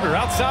here's Schroeder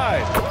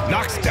outside.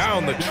 Knocks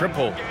down the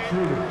triple.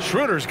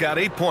 Schroeder's got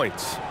 8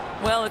 points.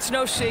 Well, it's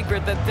no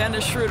secret that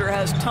Dennis Schroeder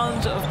has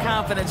tons of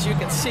confidence. You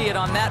can see it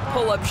on that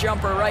pull-up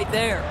jumper right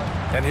there.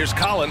 And here's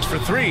Collins for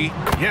three.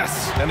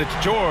 Yes, and it's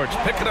George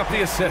picking up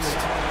the assist.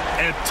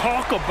 And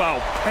talk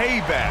about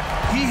payback.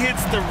 He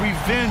hits the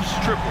revenge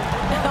triple.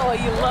 Oh,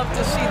 you love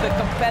to see the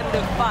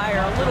competitive fire.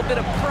 A little bit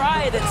of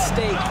pride at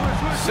stake.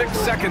 6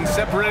 seconds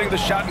separating the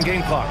shot and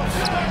game clocks.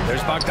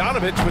 There's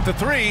Bogdanovich with the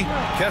three.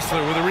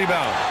 Kessler with a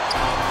rebound.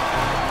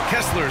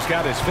 Kessler's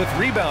got his 5th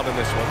rebound in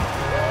this one.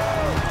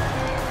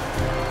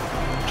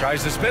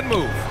 Tries the spin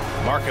move.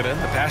 Markkanen,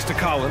 the pass to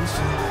Collins.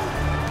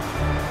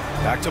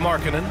 Back to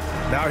Markkanen.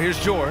 Now here's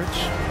George.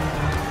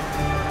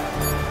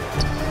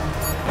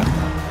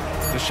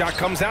 The shot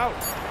comes out.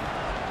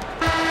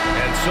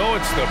 And so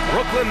it's the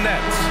Brooklyn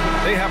Nets.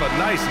 They have a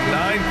nice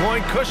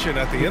 9-point cushion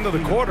at the end of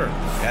the quarter.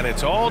 And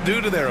it's all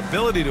due to their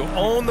ability to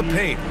own the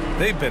paint.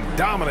 They've been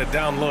dominant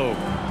down low.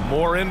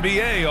 More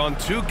NBA on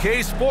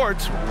 2K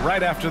Sports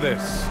right after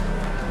this.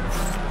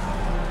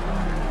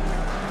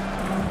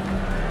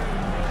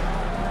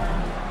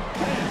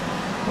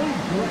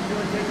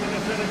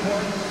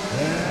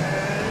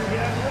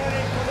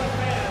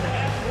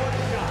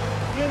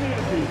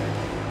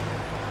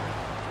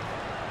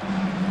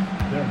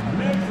 They're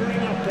measuring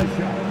up the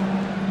shot.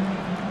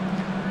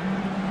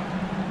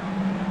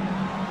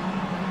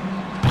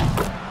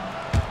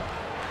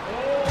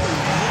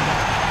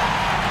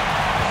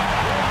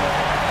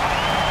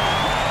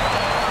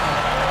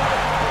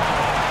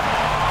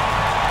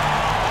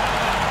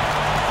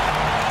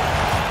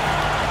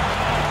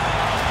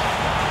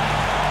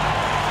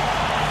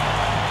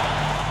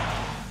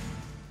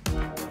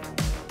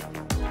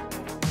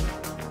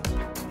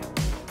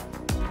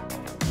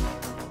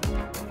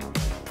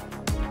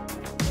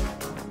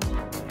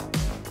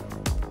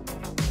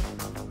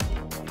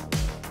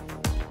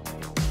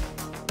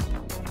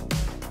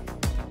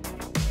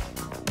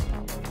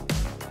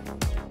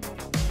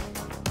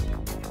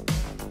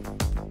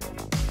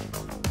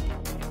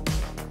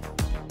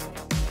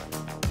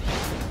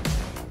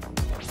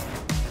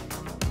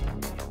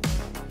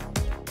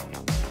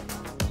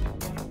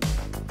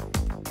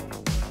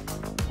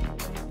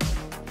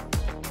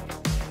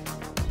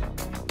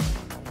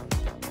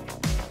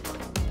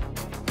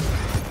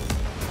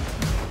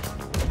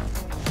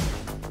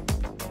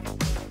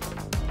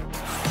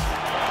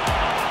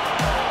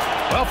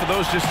 Well, for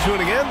those just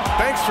tuning in,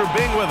 thanks for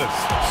being with us.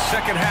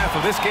 Second half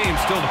of this game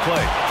still to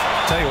play.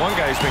 I'll tell you, one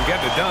guy who's been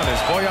getting it done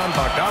is Bojan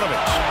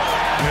Bogdanovich.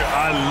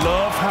 I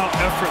love how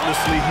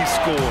effortlessly he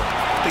scored.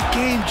 The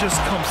game just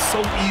comes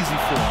so easy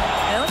for him.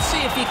 And let's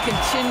see if he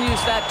continues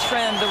that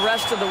trend the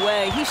rest of the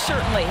way. He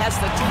certainly has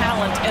the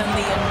talent and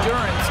the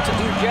endurance to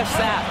do just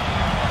that.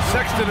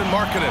 Sexton and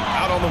Markkanen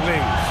out on the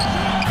wings.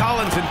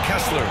 Collins and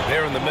Kessler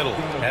there in the middle.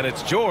 And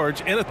it's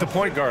George in at the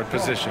point guard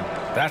position.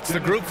 That's the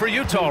group for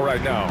Utah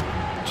right now.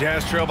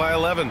 Jazz trail by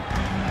 11.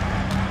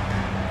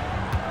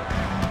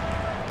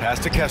 Pass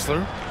to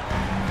Kessler.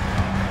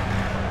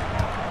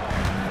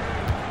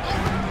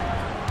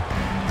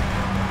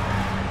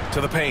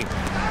 To the paint.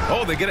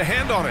 Oh, they get a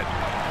hand on it.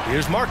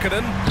 Here's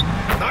Markkanen.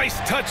 Nice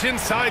touch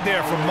inside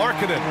there from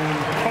Markkanen.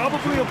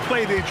 Probably a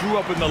play they drew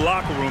up in the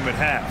locker room at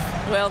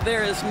half. Well,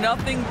 there is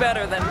nothing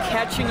better than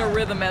catching a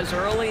rhythm as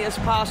early as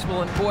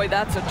possible. And boy,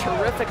 that's a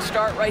terrific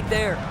start right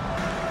there.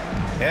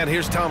 And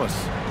here's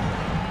Thomas.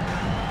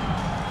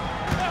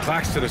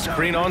 Claxton, a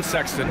screen on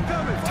Sexton.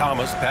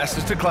 Thomas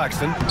passes to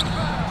Claxton.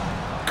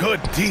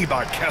 Good D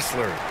by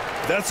Kessler.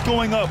 That's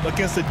going up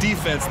against a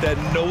defense that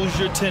knows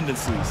your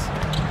tendencies.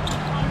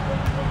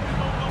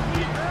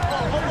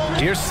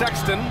 Here's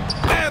Sexton,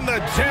 and the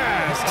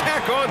Jazz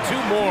tack on 2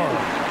 more.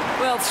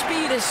 Well,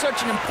 speed is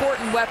such an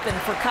important weapon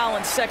for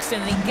Colin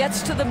Sexton, and he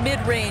gets to the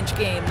mid-range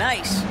game.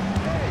 Nice.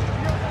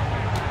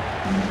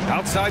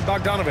 Outside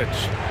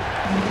Bogdanovich.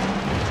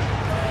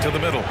 To the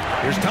middle.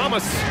 Here's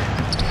Thomas.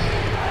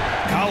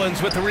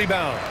 Collins with the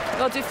rebound.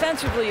 Well,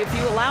 defensively, if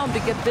you allow him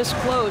to get this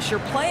close,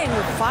 you're playing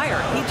with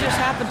fire. He just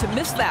happened to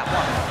miss that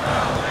one.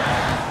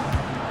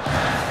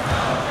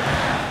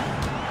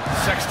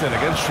 Sexton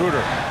against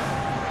Schroeder.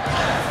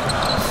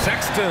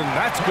 Sexton,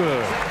 that's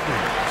good.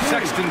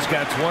 Sexton's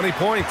got 20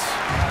 points.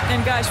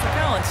 And guys, for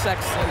Colin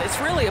Sexton, it's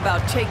really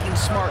about taking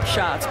smart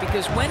shots,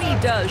 because when he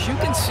does, you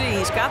can see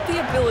he's got the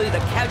ability to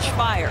catch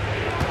fire.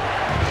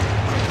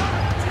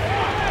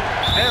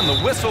 And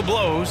the whistle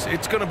blows.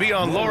 It's going to be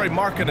on Lauri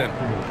Markkanen.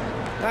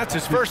 That's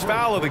his first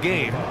foul of the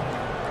game.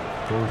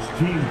 First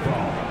team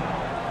foul.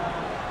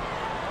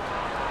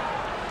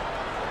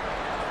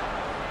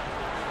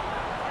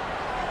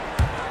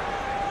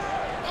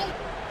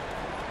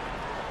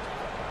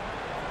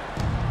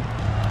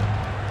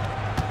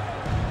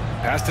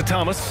 Pass to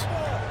Thomas.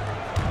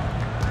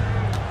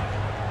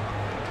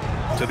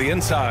 To the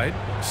inside.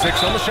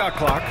 6 on the shot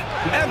clock.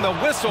 And the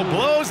whistle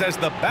blows as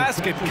the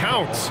basket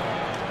counts.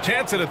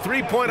 Chance at a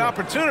three-point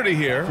opportunity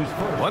here.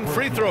 One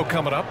free throw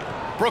coming up.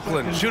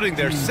 Brooklyn shooting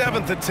their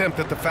 7th attempt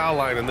at the foul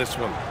line in this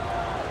one.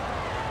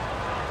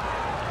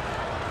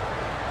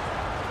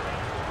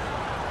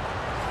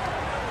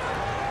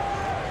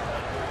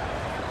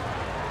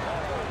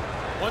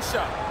 One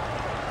shot.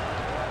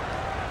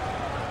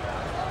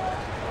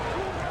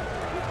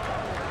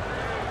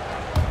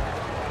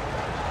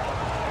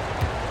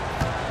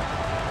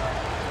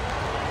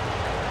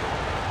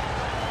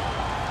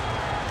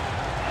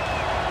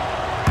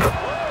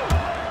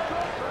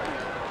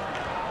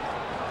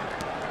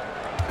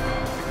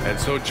 And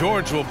so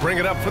George will bring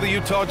it up for the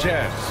Utah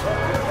Jazz.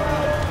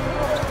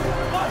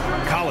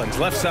 Collins,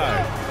 left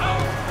side.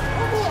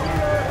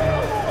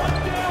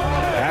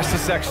 Pass to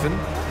Sexton.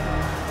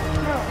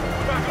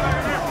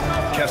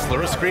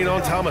 Kessler, a screen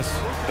on Thomas.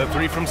 The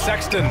three from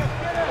Sexton.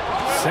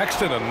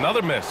 Sexton,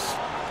 another miss.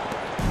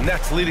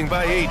 Nets leading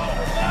by 8.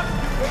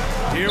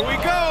 Here we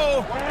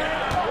go.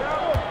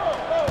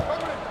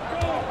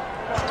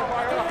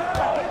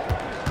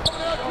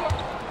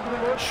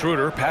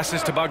 Schroeder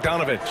passes to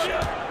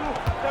Bogdanovich.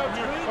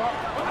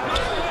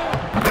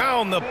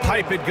 Down the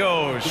pipe it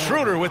goes.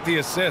 Schroeder with the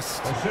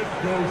assist.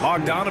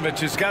 Bogdanovich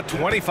has got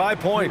 25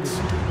 points.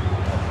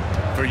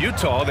 For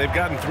Utah, they've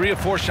gotten 3 of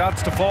 4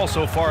 shots to fall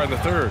so far in the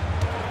third.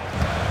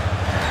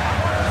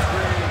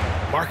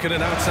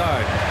 Markkanen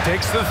outside.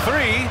 Takes the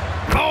 3.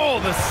 Oh,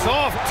 the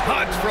soft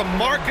touch from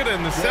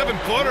Markkanen, the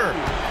 7-footer.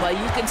 Well,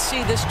 you can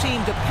see this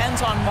team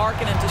depends on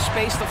Markkanen to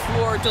space the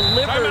floor,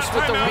 delivers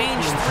with the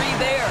range 3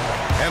 there.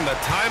 And the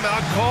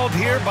timeout called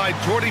here by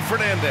Jordi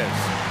Fernandez.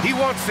 He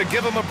wants to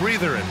give him a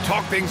breather and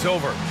talk things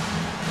over. All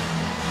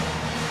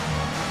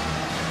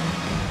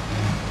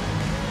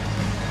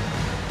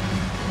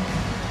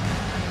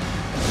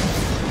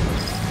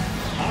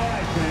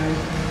right, fans,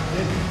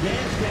 it's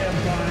dance jam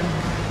time.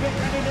 Get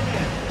ready to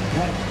dance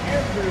like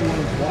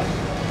everyone's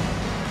watching.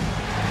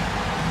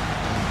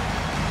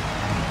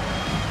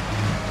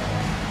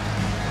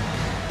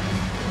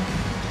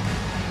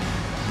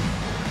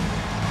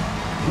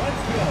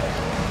 Let's go.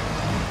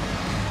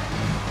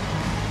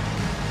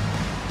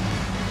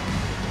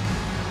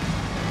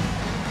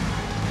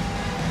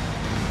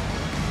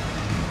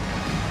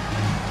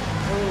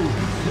 Oh,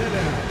 sit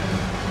down.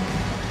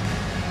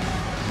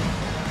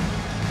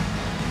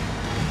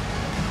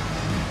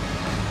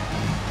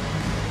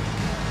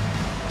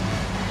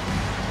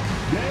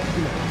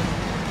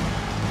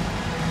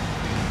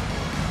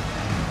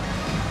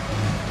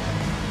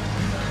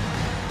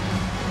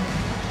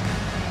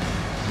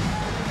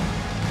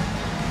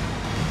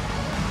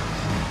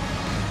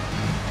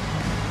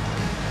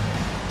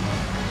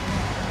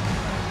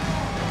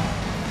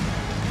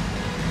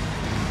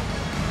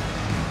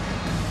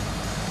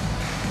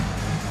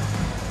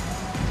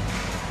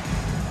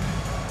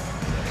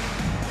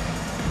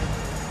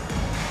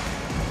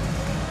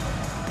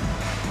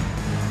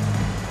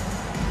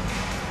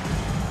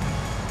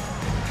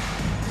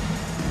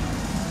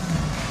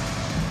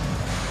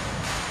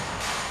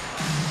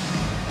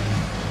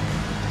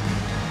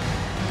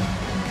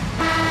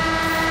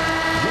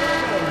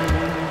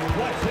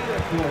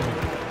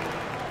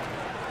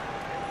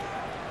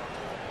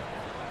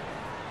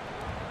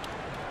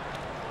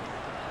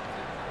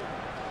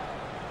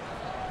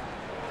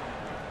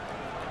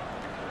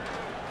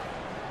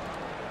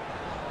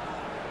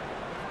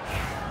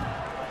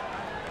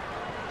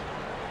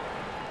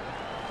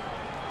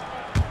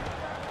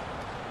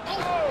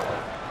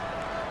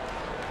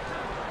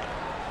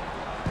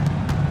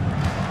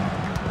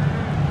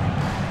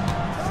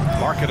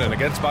 Markkanen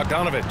against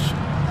Bogdanovich.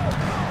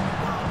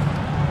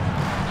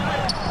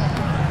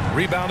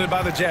 Rebounded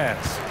by the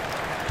Jazz.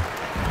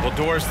 Well,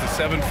 Doris, the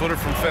 7-footer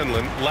from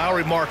Finland,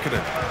 Lauri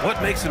Markkanen.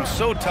 What makes him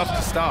so tough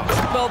to stop?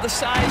 Well, the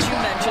size you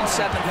mentioned,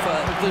 7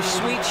 foot. The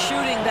sweet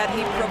shooting that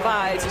he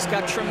provides. He's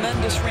got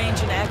tremendous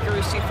range and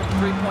accuracy from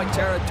 3-point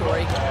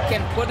territory.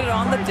 Can put it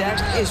on the deck,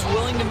 is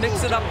willing to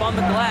mix it up on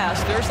the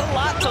glass. There's a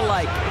lot to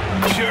like.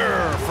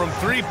 Sure, from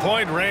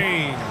 3-point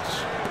range.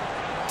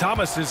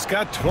 Thomas has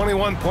got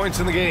 21 points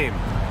in the game.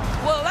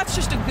 Well, that's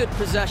just a good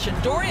possession.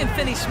 Dorian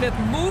Finney-Smith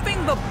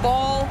moving the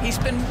ball. He's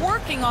been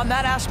working on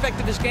that aspect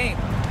of his game.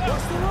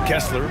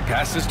 Kessler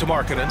passes to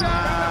Markkanen.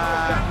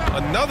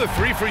 Another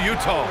 3 for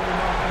Utah.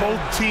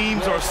 Both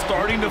teams are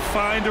starting to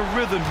find a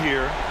rhythm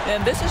here.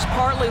 And this is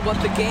partly what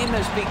the game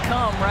has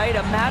become, right?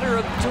 A matter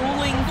of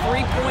dueling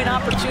 3-point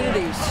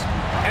opportunities.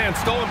 And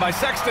stolen by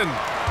Sexton.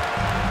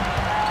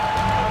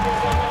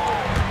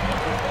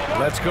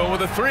 Let's go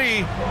with a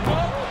 3.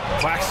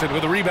 Claxton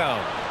with a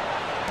rebound.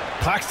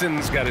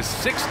 Claxton's got his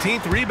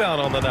 16th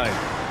rebound on the night.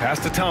 Pass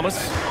to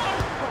Thomas.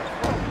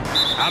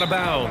 Out of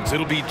bounds.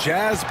 It'll be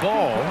Jazz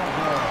ball.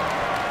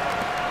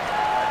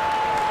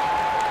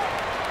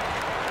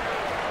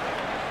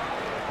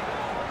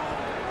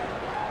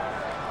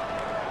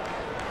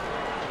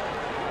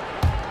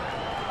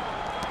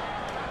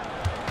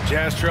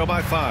 Jazz trail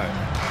by 5.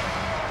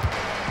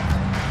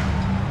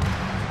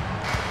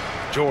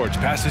 George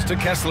passes to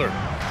Kessler.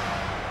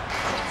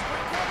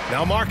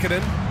 Now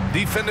Markkanen,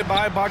 defended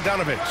by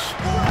Bogdanovic.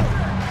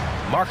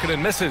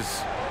 Markkanen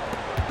misses.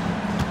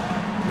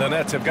 The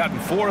Nets have gotten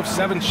 4 of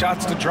 7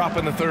 shots to drop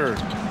in the third.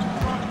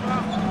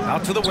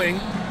 Out to the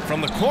wing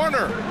from the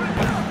corner.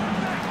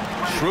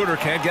 Schroeder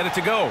can't get it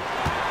to go.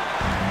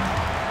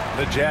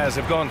 The Jazz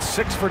have gone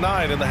 6 for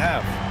 9 in the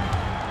half.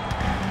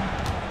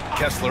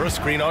 Kessler, a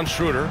screen on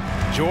Schroeder.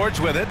 George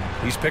with it.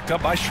 He's picked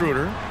up by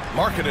Schroeder.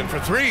 Markkanen for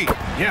 3.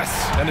 Yes,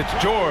 and it's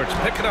George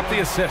picking up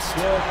the assist.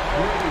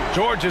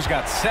 George has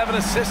got 7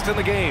 assists in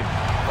the game.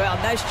 Well,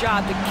 nice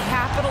job to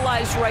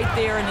capitalize right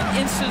there in an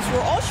instance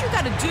where all you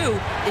got to do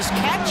is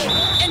catch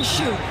and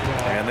shoot.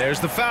 And there's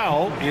the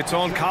foul. It's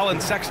on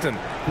Colin Sexton.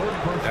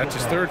 That's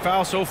his 3rd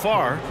foul so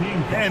far.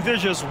 And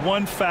there's just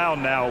 1 foul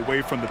now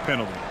away from the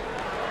penalty.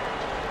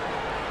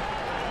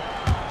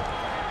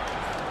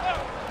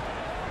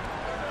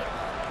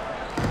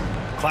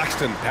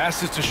 Claxton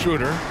passes to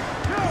Schroeder.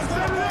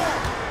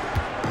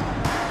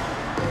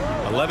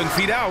 11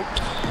 feet out.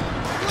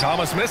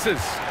 Thomas misses.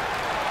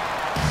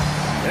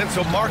 And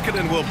so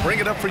Markkanen will bring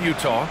it up for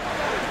Utah.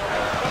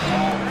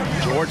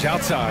 George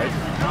outside.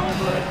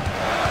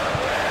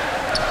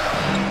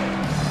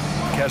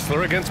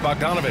 Kessler against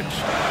Bogdanovic.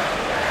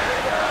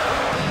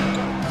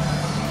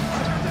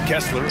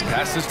 Kessler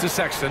passes to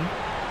Sexton.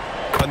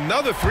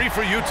 Another 3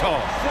 for Utah.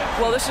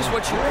 Well, this is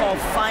what you call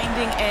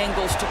finding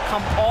angles to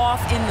come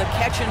off in the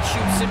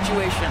catch-and-shoot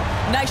situation.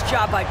 Nice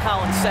job by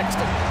Colin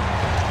Sexton.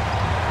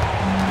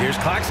 Here's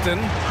Claxton.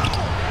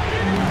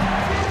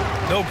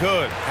 No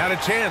good. Had a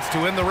chance to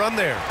end the run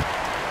there.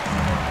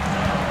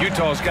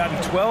 Utah's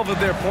gotten 12 of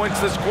their points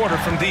this quarter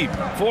from deep.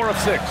 4 of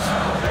 6.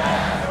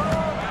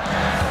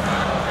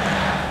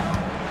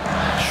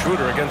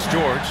 Schroeder against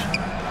George.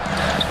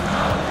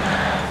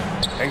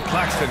 And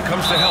Claxton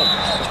comes to help.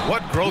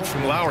 What growth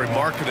from Lauri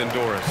Markkanen,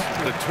 Doris.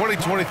 The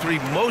 2023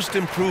 Most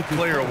Improved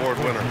Player Award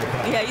winner.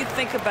 Yeah, you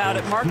think about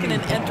it.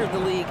 Markkanen entered the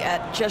league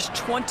at just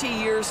 20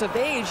 years of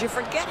age. You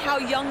forget how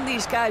young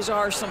these guys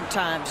are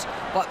sometimes.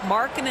 But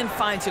Markkanen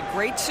finds a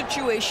great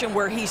situation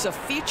where he's a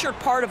featured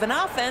part of an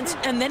offense,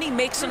 and then he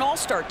makes an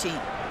all-star team.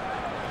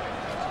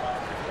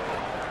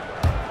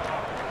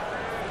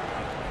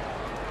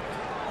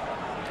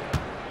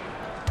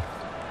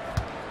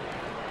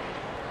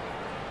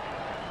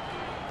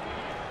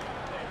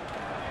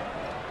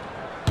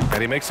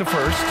 And he makes a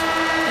first.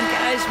 And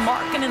guys,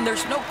 Markkanen,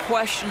 there's no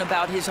question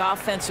about his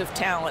offensive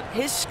talent.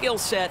 His skill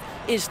set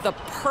is the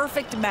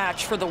perfect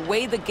match for the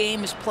way the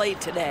game is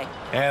played today.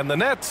 And the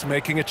Nets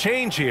making a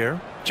change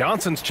here.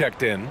 Johnson's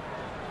checked in.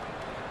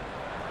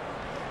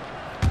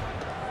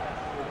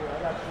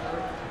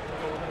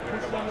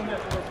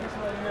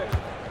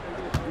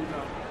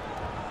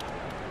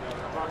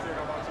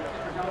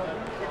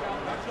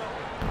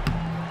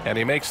 And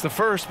he makes the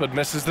first but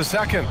misses the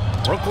second.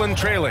 Brooklyn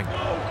trailing.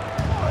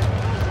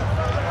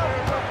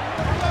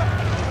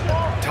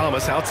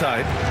 Thomas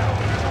outside.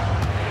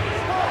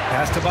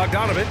 Pass to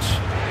Bogdanovic.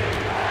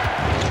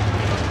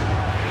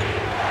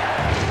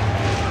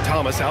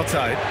 Thomas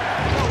outside.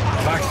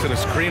 Claxton a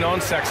screen on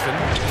Sexton.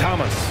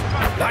 Thomas.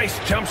 Nice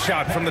jump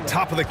shot from the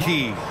top of the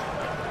key.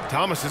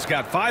 Thomas has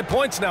got 5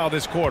 points now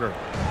this quarter.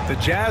 The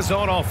Jazz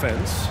on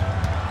offense.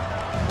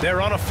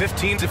 They're on a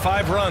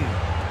 15-5 run.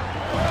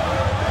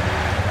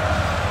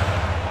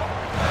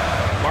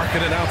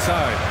 Markkanen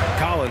outside.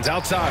 Collins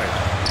outside.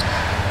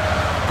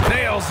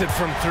 Nails it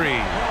from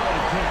 3.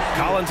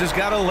 Collins has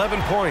got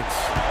 11 points.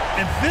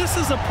 And this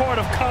is a part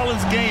of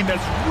Collins' game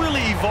that's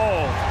really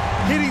evolved.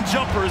 Hitting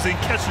jumpers and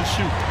catch and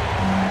shoot.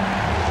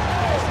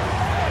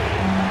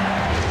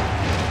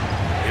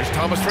 Here's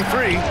Thomas for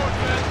 3.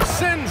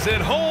 Sends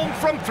it home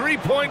from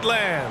 3-point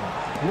land.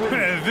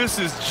 Man, this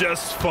is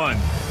just fun.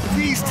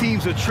 These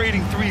teams are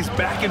trading threes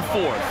back and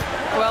forth.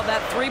 Well,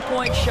 that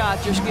 3-point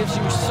shot just gives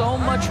you so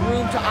much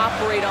room to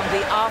operate on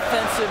the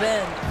offensive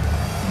end.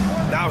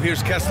 Now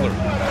here's Kessler.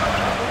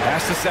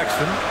 Pass to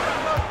Sexton.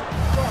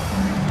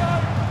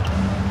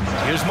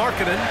 Here's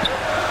Markkanen.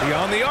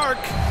 Beyond the arc.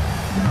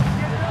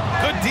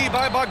 Good D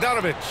by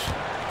Bogdanovic.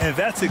 And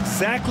that's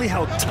exactly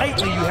how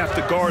tightly you have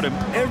to guard him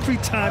every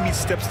time he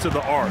steps to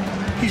the arc.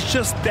 He's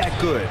just that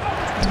good.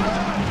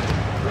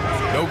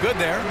 No good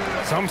there.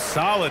 Some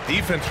solid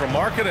defense from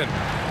Markkanen.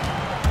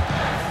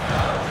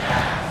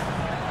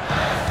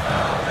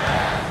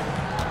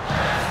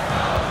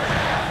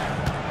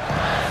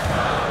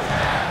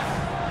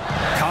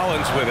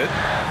 Collins with it.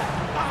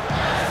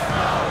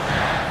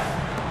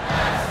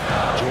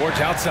 George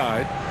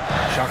outside.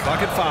 Shot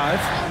clock at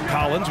 5.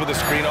 Collins with a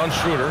screen on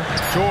Schroeder.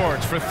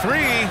 George for 3.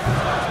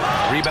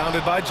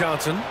 Rebounded by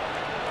Johnson.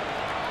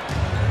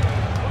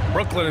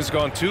 Brooklyn has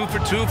gone 2 for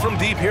 2 from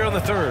deep here in the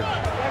third.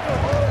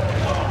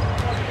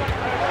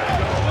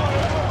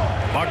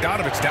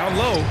 Bogdanovich down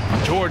low.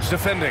 George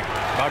defending.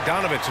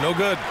 Bogdanovich no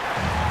good.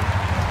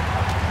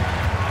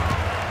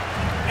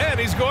 And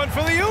he's going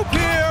for the oop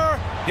here.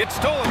 It's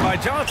stolen by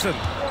Johnson.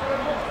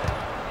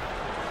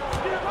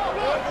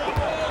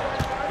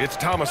 It's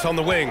Thomas on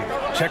the wing.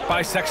 Checked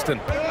by Sexton.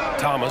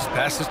 Thomas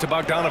passes to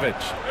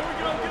Bogdanovich.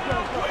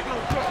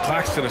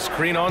 Claxton a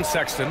screen on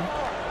Sexton.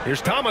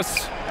 Here's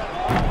Thomas.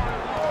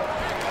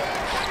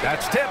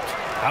 That's tipped.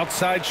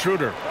 Outside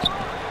Schroeder.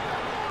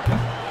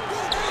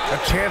 A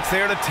chance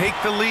there to take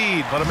the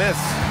lead, but a miss.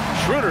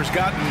 Schroeder's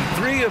gotten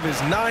 3 of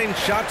his 9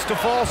 shots to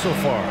fall so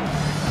far.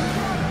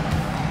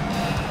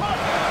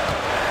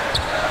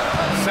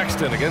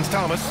 Sexton against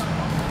Thomas.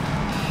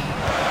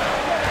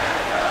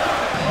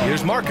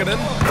 Here's Markkanen.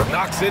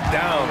 Knocks it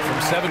down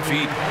from 7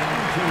 feet.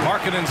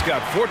 Markkanen's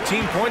got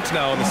 14 points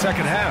now in the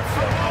second half.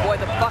 Boy,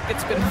 the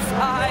bucket's been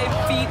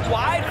 5 feet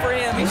wide for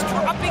him. He's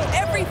dropping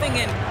everything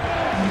in.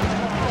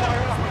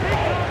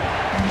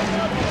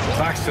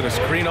 Claxton a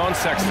screen on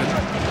Sexton.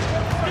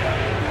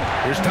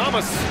 Here's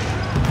Thomas.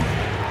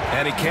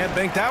 And he can't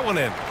bank that one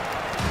in.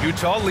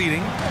 Utah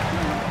leading.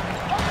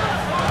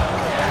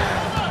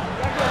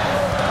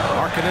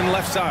 Markkanen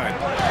left side.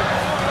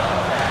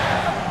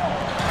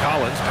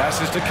 Collins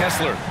passes to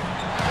Kessler.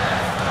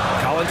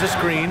 Collins a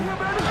screen.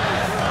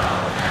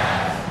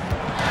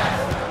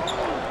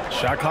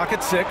 Shot clock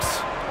at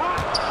 6.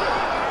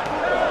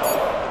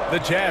 The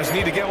Jazz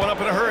need to get one up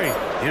in a hurry.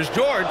 Here's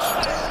George.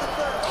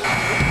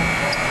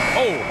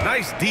 Oh,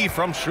 nice D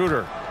from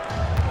Schroeder.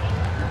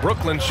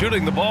 Brooklyn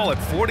shooting the ball at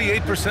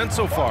 48%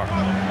 so far.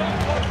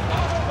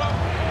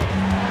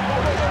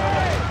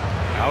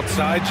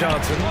 Outside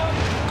Johnson.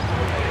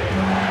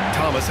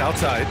 Thomas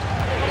outside.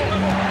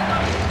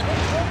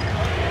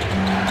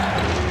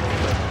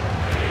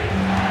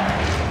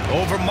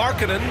 Over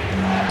Markkanen.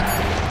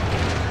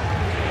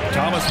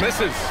 Thomas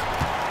misses.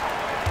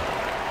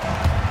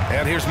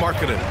 And here's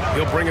Markkanen.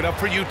 He'll bring it up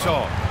for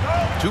Utah.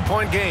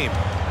 2-point game.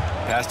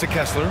 Pass to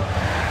Kessler.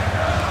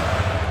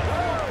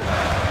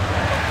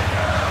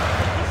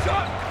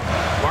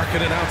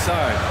 Markkanen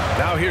outside.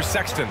 Now here's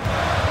Sexton.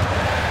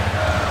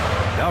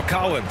 Now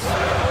Collins.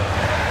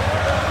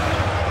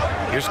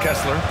 Here's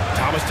Kessler.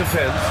 Thomas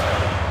defends.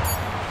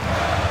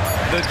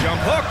 The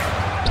jump hook.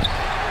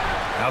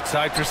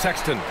 Outside for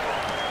Sexton.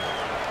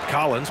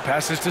 Collins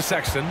passes to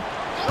Sexton.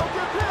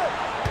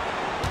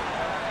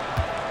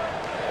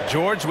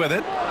 George with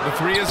it. The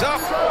 3 is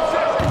up.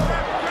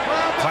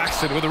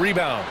 Claxton with a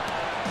rebound.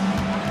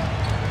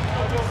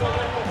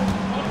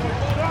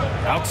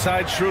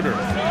 Outside Schroeder.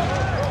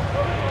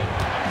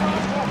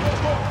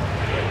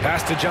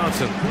 Pass to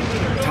Johnson.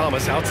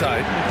 Thomas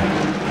outside.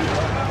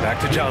 Back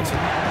to Johnson.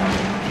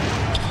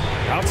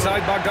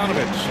 Outside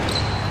Bogdanovich.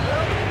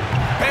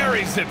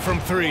 Buries it from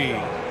 3.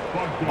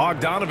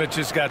 Bogdanovich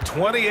has got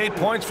 28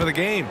 points for the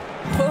game.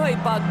 Boy,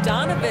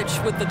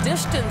 Bogdanovich with the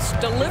distance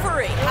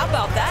delivery. How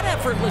about that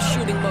effortless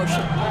shooting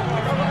motion?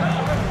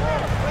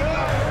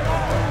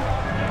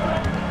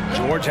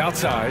 George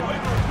outside.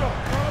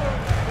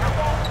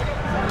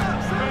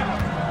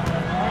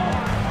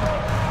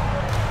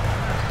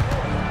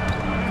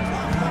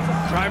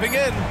 Driving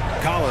in.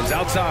 Collins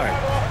outside.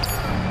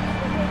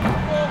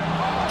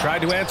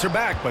 Tried to answer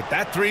back, but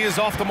that 3 is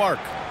off the mark.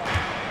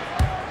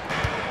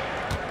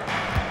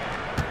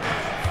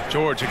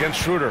 George against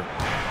Schroeder.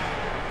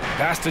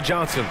 Pass to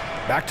Johnson.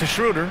 Back to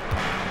Schroeder.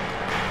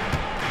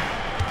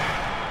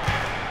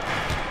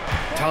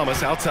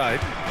 Thomas outside.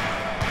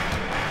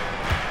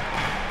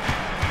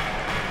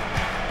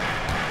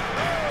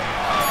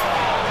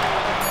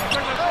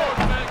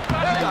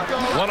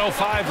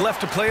 .105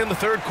 left to play in the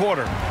third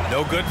quarter.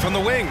 No good from the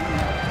wing.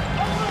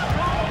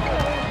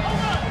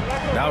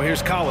 Now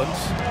here's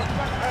Collins.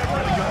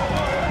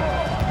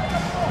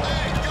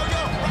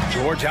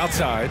 George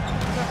outside.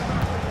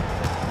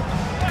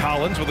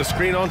 Collins with a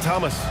screen on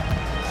Thomas.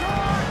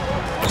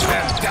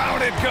 And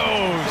down it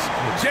goes.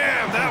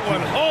 Jam that one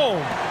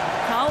home.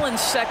 Colin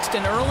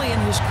Sexton early in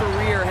his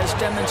career has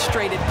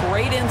demonstrated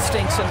great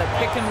instincts in the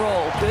pick and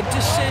roll. Good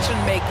decision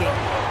making.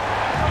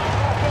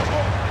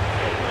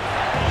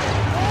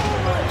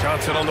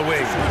 Johnson on the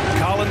wing.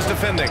 Collins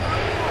defending.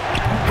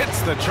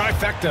 Hits the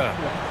trifecta.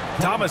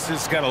 Thomas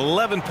has got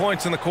 11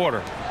 points in the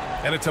quarter.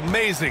 And it's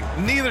amazing.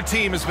 Neither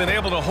team has been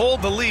able to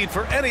hold the lead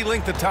for any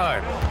length of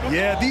time.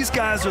 Yeah, these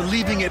guys are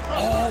leaving it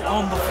all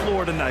on the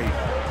floor tonight.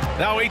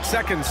 Now 8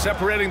 seconds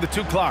separating the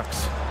 2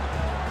 clocks.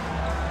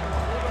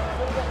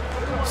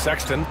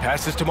 Sexton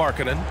passes to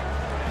Markkanen.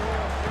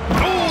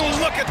 Oh,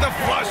 look at the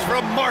flush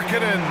from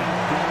Markkanen.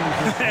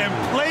 And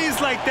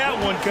plays like that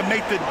one can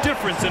make the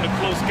difference in a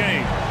close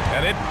game.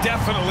 And it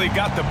definitely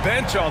got the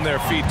bench on their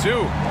feet,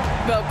 too.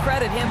 Well,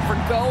 credit him for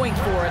going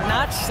for it,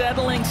 not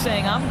settling,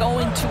 saying, I'm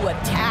going to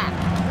attack.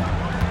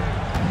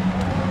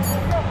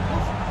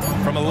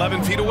 From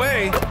 11 feet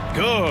away.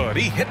 Good.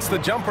 He hits the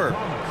jumper.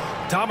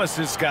 Thomas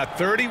has got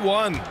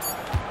 31.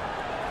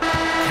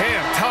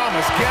 Cam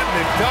Thomas getting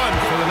it done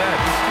for the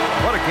Nets.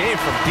 What a game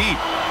from deep.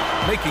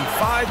 making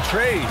 5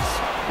 trays.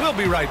 We'll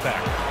be right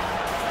back.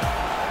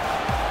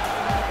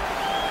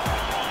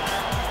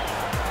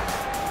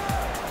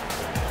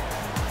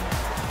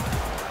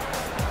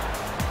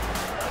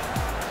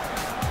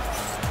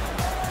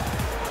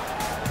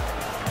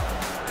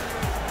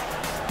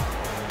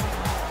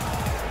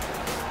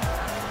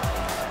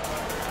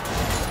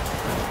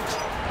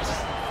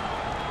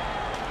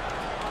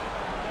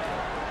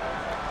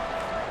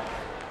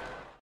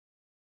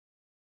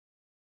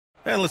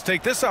 And let's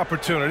take this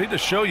opportunity to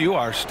show you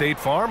our State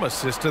Farm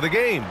assist to the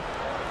game.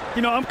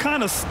 You know, I'm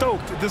kind of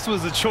stoked this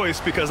was a choice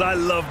because I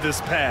love this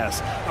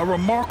pass. A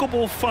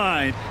remarkable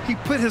find. He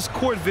put his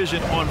court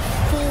vision on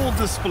full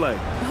display.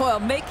 Well,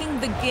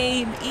 making the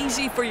game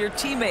easy for your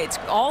teammates.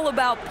 All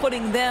about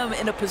putting them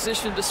in a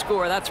position to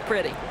score. That's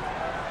pretty.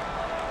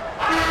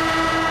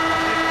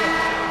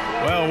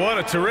 Well, what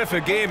a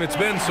terrific game it's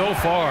been so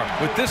far.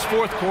 With this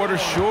fourth quarter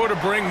sure to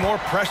bring more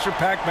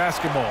pressure-packed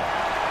basketball.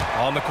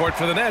 On the court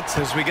for the Nets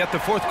as we get the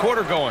fourth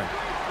quarter going.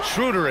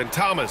 Schroeder and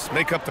Thomas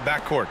make up the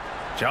backcourt.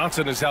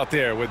 Johnson is out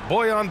there with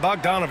Bojan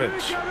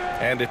Bogdanovic.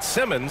 And it's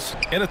Simmons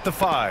in at the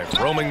 5,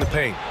 roaming the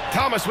paint.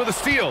 Thomas with a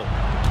steal.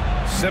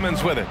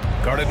 Simmons with it.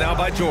 Guarded now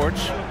by George.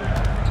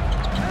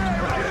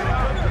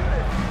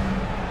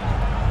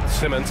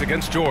 Simmons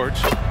against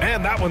George.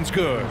 And that one's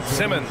good.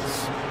 Simmons.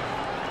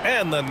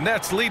 And the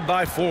Nets lead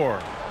by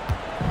 4.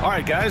 All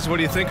right, guys, what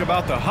do you think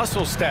about the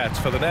hustle stats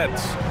for the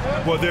Nets?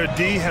 Well, their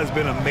D has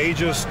been a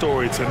major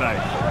story tonight.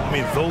 I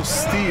mean, those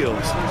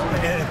steals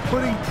and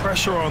putting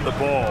pressure on the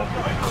ball,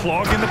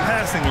 clogging the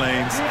passing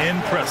lanes,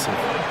 impressive.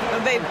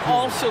 They've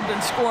also been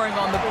scoring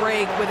on the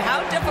break. With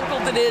how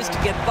difficult it is to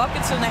get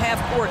buckets in the half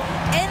court,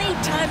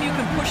 anytime you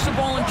can push the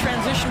ball in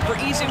transition for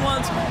easy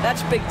ones,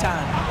 that's big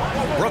time.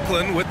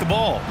 Brooklyn with the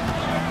ball.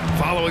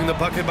 Following the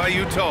bucket by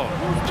Utah.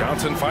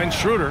 Johnson finds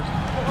Schroeder.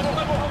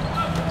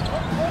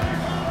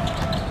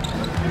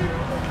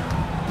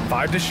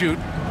 5 to shoot.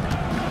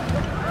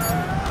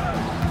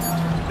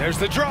 There's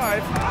the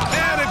drive,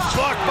 and it's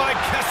blocked by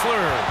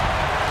Kessler.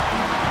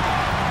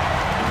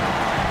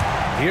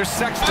 Here's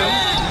Sexton,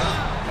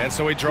 and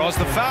so he draws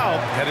the foul,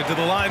 headed to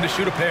the line to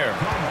shoot a pair.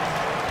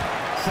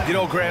 You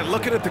know, Grant,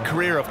 looking at the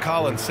career of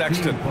Colin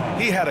Sexton,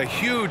 he had a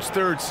huge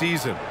third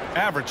season,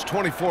 averaged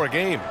 24 a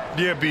game.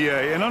 Yeah,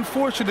 B.A., and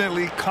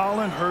unfortunately,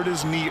 Colin hurt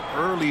his knee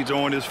early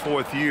during his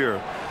 4th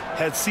year.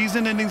 Had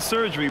season-ending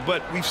surgery,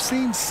 but we've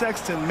seen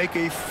Sexton make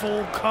a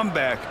full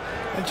comeback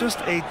and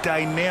just a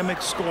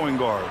dynamic scoring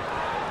guard.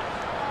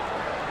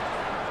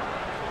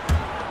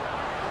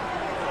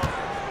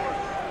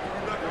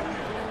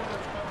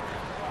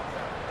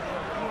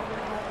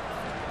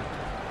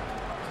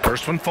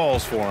 First one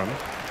falls for him.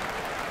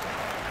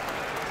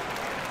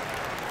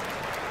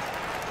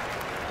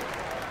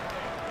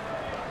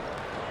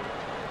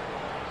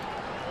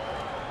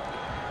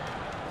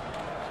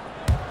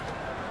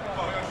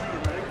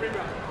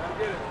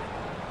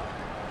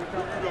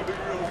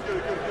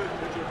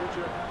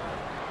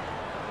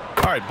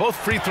 All right, both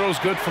free throws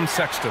good from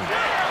Sexton.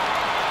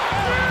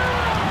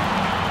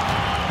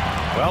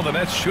 Well, the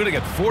Nets shooting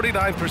at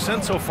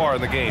 49% so far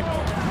in the game.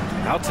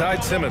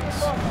 Outside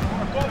Simmons.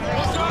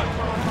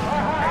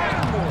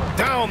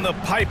 Down the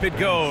pipe it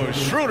goes.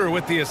 Schroeder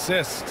with the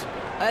assist.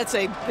 That's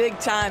a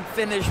big-time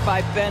finish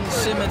by Ben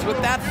Simmons.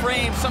 With that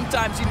frame,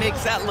 sometimes he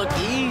makes that look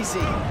easy.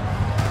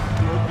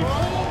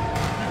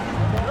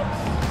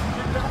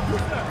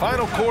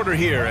 Final quarter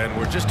here, and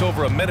we're just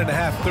over a minute and a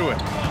half through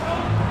it.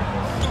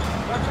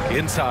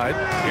 Inside,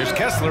 here's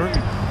Kessler.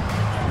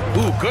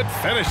 Ooh, good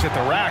finish at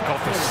the rack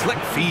off the slick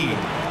feed.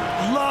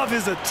 Love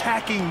his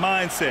attacking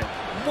mindset.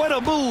 What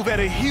a move at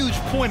a huge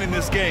point in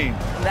this game.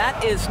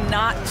 That is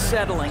not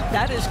settling.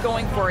 That is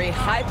going for a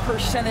high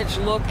percentage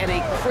look at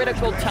a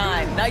critical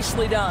time.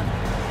 Nicely done.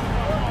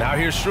 Now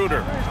here's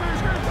Schroeder.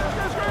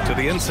 To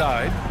the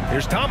inside.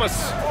 Here's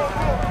Thomas.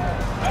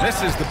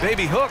 Misses the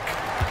baby hook.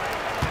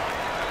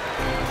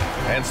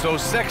 And so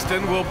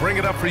Sexton will bring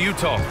it up for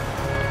Utah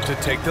to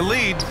take the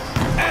lead.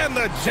 And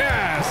the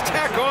Jazz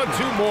tack on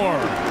 2 more.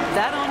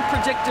 That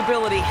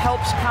unpredictability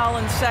helps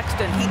Colin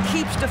Sexton. He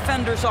keeps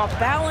defenders off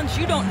balance.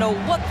 You don't know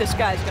what this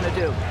guy's going to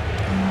do.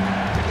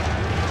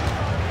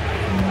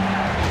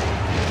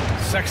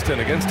 Sexton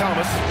against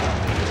Thomas.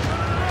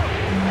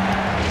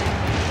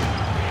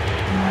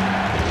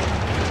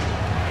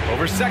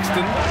 Over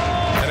Sexton.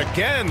 And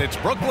again, it's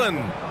Brooklyn.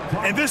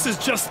 And this is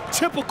just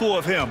typical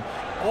of him.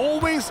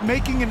 Always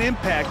making an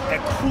impact at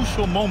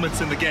crucial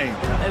moments in the game.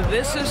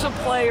 This is a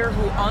player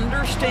who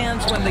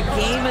understands when the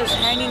game is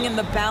hanging in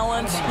the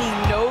balance. He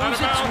knows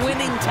it's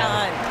winning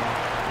time.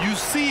 You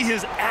see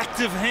his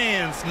active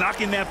hands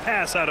knocking that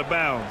pass out of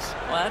bounds.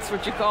 Well, that's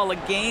what you call a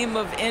game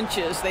of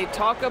inches. They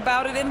talk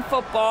about it in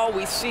football.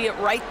 We see it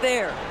right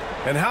there.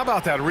 And how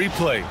about that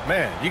replay?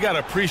 Man, you got to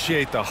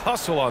appreciate the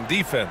hustle on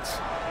defense.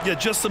 Yeah,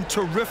 just some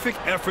terrific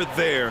effort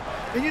there.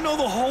 And you know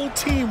the whole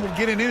team will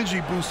get an energy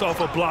boost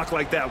off a block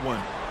like that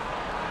one.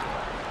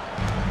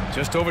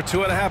 Just over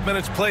 2.5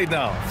 minutes played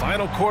now.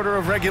 Final quarter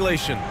of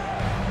regulation.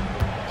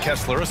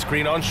 Kessler, a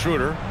screen on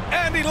Schroeder.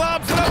 And he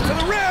lobs it up to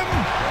the rim.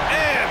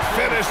 And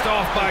finished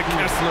off by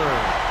Kessler.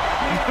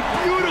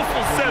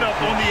 Beautiful setup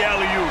on the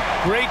alley-oop.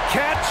 Great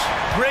catch,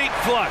 great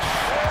flush.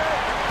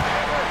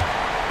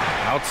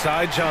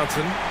 Outside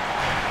Johnson.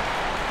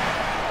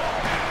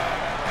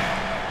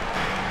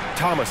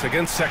 Thomas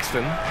against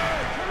Sexton.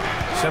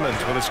 Simmons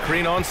with a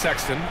screen on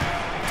Sexton.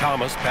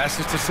 Thomas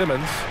passes to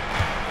Simmons.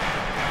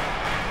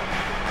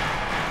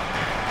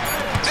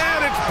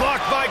 And it's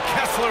blocked by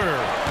Kessler.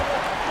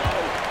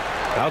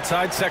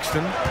 Outside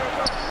Sexton.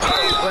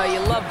 Well, you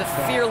love the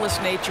fearless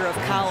nature of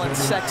Collin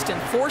Sexton.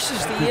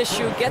 Forces the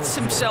issue, gets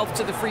himself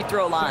to the free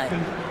throw line.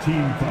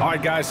 All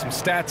right, guys, some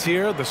stats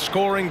here. The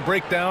scoring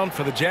breakdown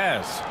for the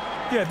Jazz.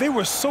 Yeah, they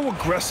were so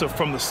aggressive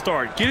from the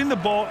start, getting the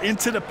ball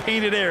into the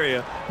painted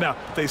area. Now,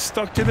 they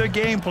stuck to their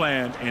game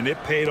plan, and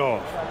it paid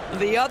off.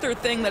 The other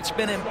thing that's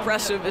been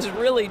impressive is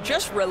really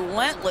just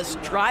relentless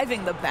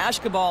driving the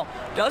basketball.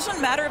 Doesn't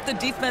matter if the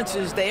defense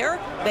is there,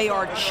 they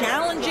are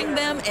challenging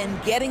them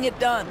and getting it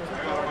done.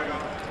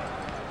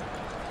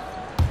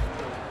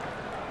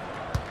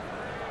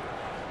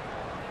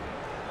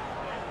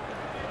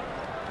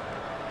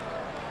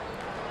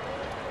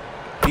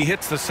 He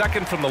hits the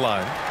second from the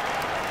line.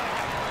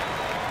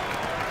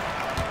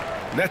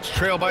 Nets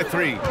trail by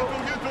 3.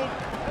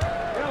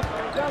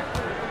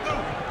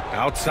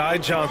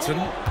 Outside Johnson.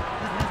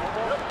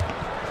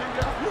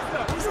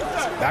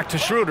 Back to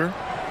Schroeder.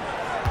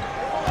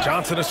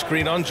 Johnson a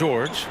screen on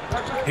George.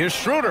 Here's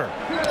Schroeder.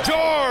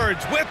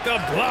 George with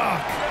the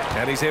block.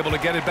 And he's able to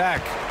get it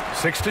back.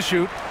 6 to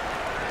shoot.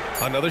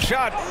 Another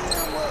shot.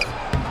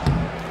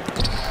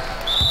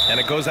 And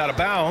it goes out of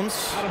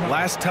bounds.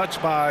 Last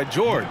touch by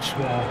George.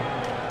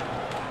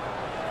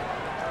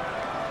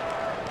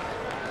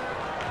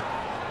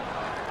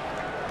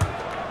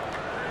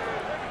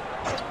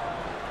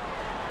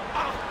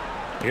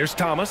 Here's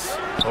Thomas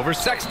over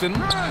Sexton.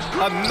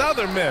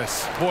 Another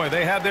miss. Boy,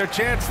 they had their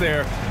chance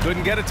there.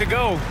 Couldn't get it to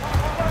go.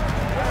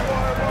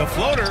 The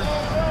floater.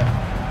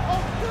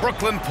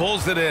 Brooklyn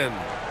pulls it in.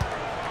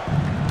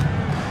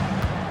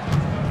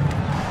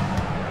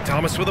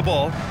 Thomas with the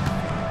ball.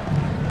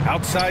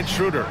 Outside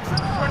Schroeder.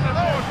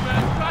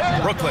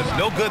 Brooklyn,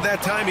 no good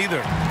that time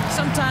either.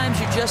 Sometimes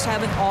you just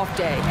have an off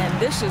day, and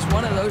this is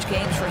one of those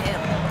games for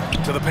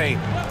him. To the paint.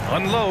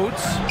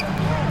 Unloads.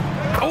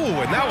 Oh,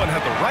 and that one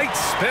had the right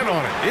spin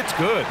on it. It's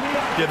good.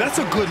 Yeah, that's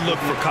a good look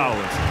for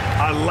Collins.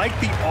 I like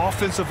the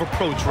offensive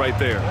approach right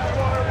there.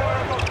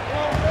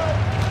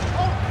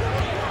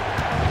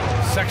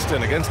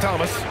 Sexton against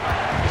Thomas.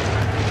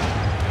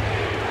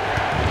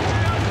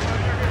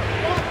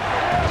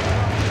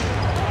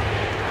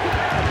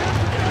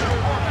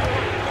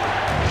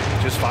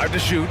 Just 5 to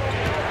shoot.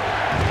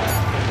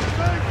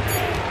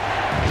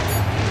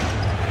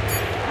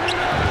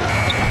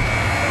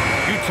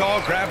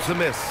 Utah grabs the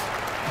miss.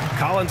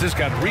 Collins has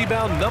got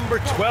rebound number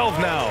 12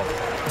 now.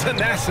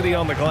 Tenacity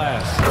on the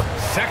glass.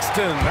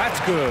 Sexton, that's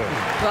good.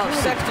 Well,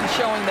 Sexton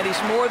showing that he's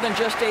more than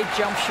just a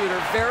jump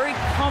shooter. Very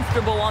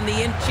comfortable on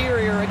the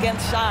interior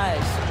against size.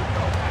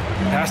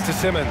 Pass to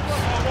Simmons.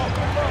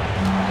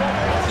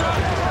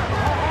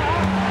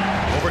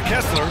 Over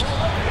Kessler.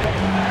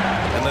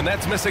 And the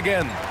Nets miss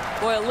again.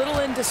 Boy, a little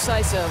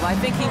indecisive. I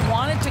think he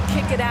wanted to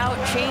kick it out,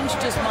 changed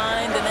his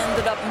mind, and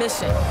ended up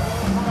missing.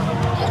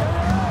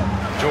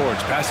 George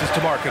passes to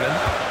Markkanen.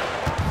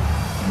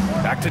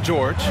 Back to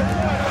George.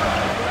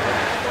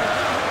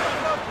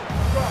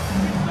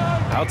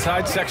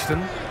 Outside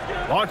Sexton.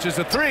 Launches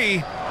a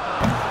 3.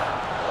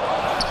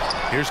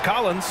 Here's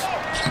Collins.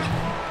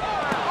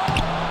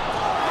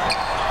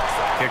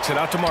 Kicks it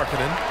out to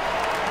Markkanen.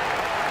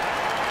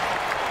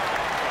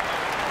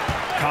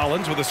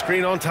 Collins with a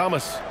screen on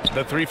Thomas.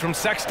 The 3 from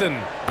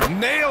Sexton.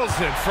 Nails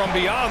it from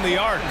beyond the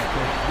arc.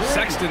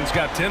 Sexton's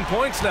got 10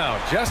 points now,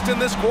 just in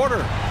this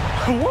quarter.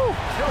 Woo!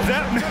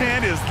 That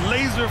man is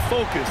laser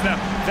focused. Now,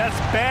 that's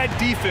bad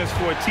defense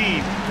for a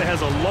team that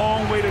has a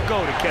long way to go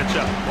to catch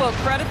up. Well,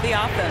 credit the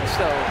offense,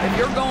 though. If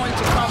you're going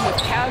to come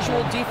with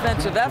casual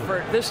defensive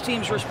effort, this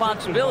team's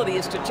responsibility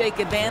is to take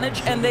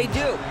advantage, and they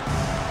do.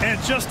 And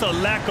just a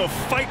lack of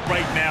fight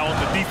right now on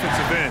the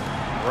defensive end.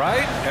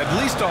 Right? At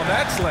least on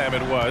that slam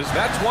it was.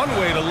 That's one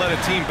way to let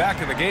a team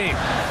back in the game.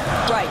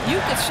 Right. You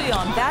could see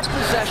on that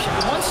possession,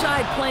 one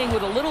side playing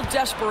with a little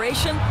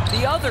desperation,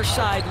 the other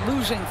side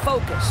losing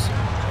focus.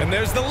 And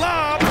there's the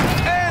lob,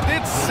 and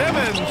it's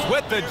Simmons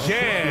with the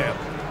jam.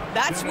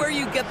 That's where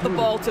you get the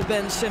ball to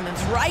Ben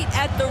Simmons, right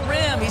at the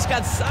rim. He's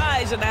got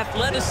size and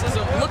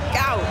athleticism. Look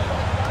out.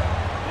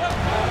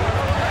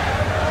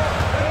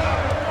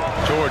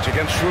 George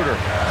against Schroeder.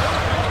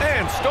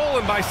 And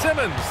stolen by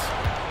Simmons.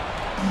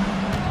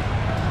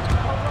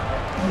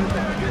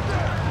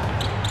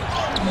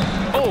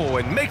 Oh,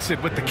 and makes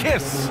it with the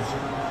kiss.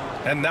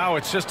 And now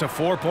it's just a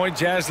 4-point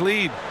Jazz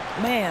lead.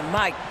 Man,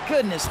 my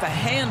goodness, the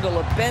handle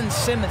of Ben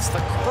Simmons, the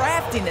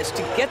craftiness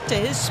to get to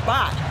his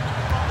spot.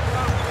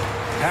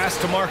 Pass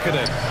to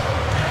Markkanen.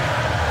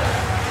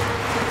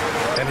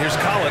 And here's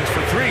Collins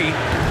for 3.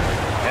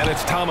 And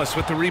it's Thomas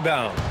with the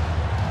rebound.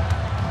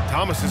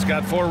 Thomas has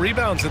got 4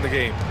 rebounds in the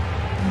game.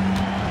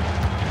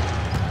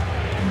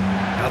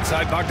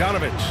 Outside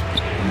Bogdanovich.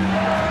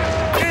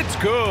 It's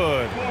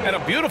good. And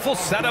a beautiful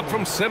setup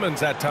from Simmons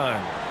that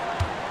time.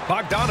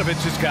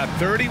 Bogdanovich has got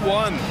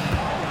 31.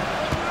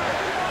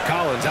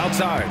 Collins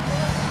outside.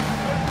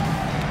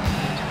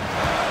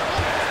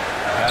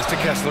 Pass to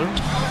Kessler.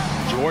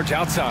 George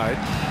outside.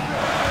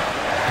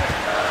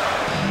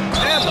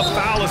 And the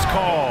foul is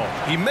called.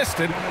 He missed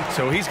it,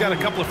 so he's got a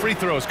couple of free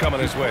throws coming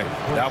his way.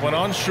 That one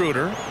on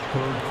Schroeder.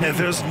 And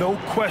there's no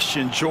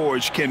question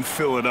George can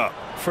fill it up.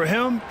 For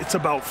him, it's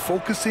about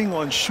focusing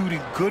on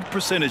shooting good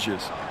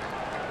percentages.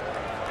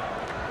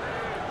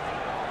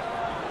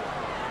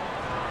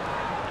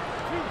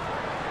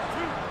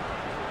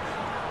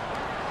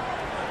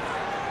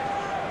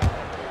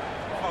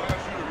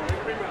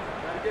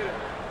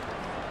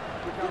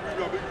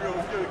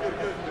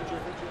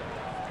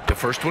 The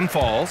first one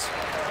falls.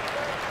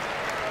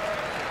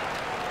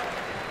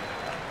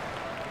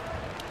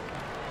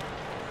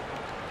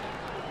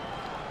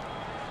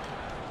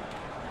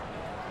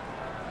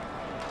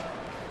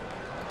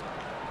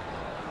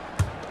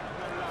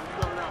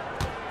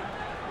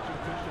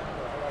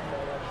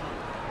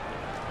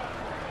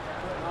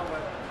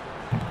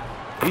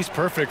 He's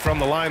perfect from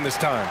the line this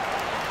time.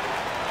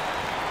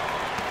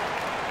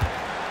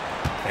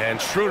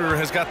 And Schroeder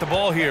has got the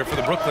ball here for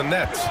the Brooklyn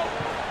Nets.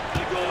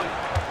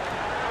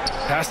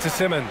 Pass to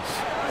Simmons.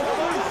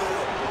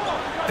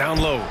 Down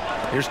low.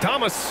 Here's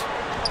Thomas.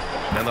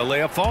 And the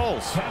layup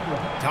falls.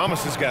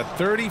 Thomas has got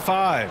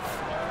 35.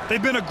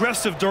 They've been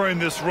aggressive during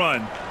this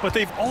run, but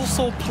they've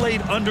also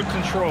played under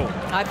control.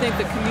 I think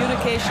the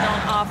communication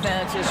on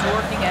offense is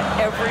working at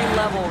every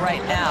level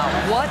right now.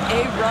 What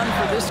a run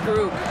for this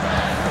group.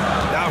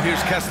 Now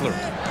here's Kessler.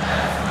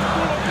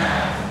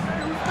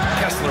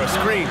 Kessler a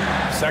screen.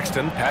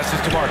 Sexton passes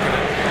to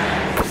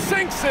Markkanen.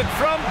 Sinks it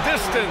from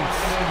distance.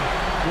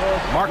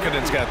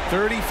 Markkanen's got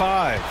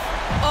 35.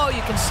 Oh,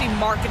 you can see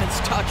Markkanen's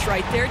touch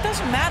right there. It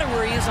doesn't matter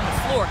where he is on the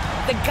floor.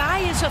 The guy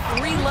is a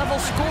three-level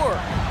scorer.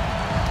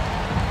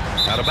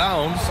 Out of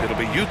bounds. It'll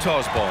be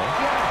Utah's ball.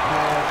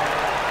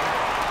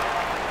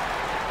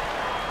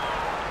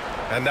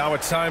 And now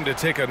it's time to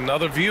take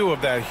another view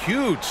of that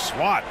huge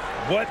swat.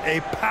 What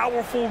a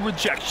powerful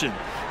rejection.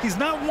 He's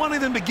not wanting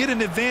them to get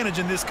an advantage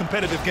in this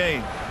competitive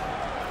game.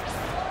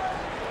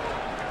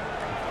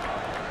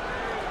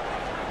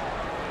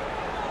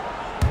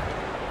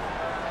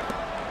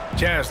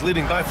 Jazz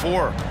leading by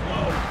 4.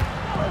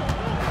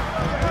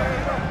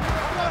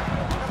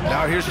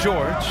 Now here's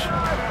George.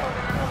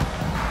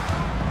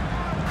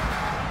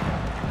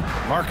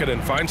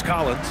 Markkanen finds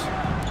Collins.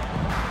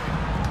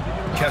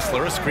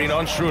 Kessler, a screen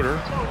on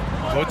Schroeder.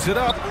 Puts it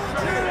up.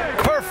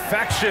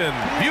 Perfection.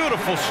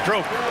 Beautiful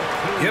stroke.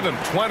 Give him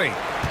 20.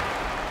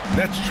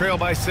 Nets trail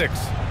by 6.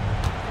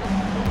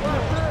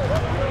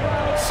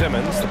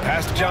 Simmons, the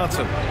pass to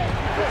Johnson.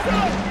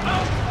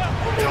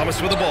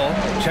 Thomas with the ball.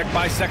 Checked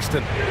by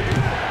Sexton.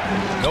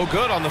 No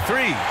good on the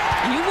 3.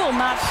 You will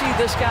not see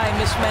this guy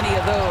miss many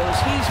of those.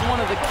 He's one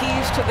of the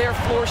keys to their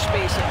floor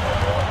spacing.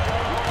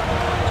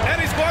 And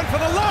he's going for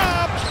the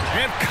lob.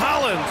 And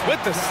Collins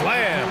with the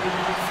slam.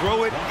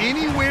 Throw it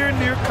anywhere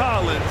near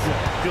Collins.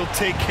 He'll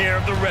take care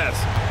of the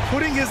rest,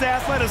 putting his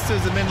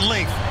athleticism and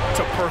length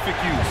to perfect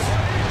use.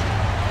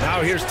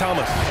 Now here's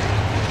Thomas.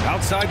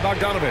 Outside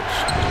Bogdanovich.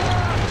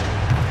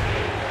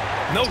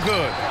 No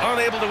good.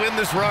 Unable to win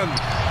this run.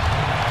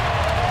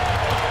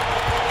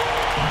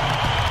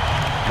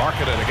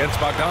 Markkanen against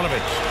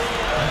Bogdanovich.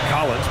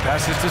 Collins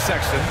passes to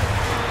Sexton.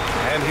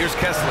 And here's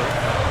Kessler.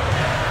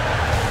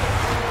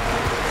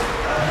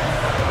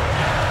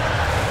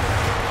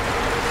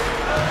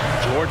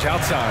 George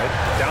outside.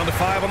 Down to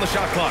 5 on the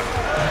shot clock.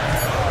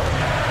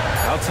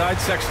 Outside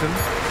Sexton.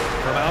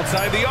 From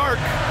outside the arc.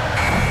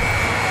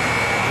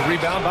 The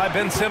rebound by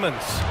Ben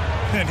Simmons.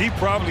 And he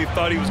probably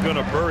thought he was going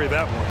to bury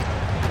that one.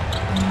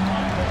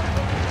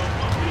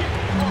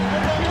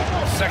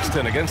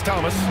 Sexton against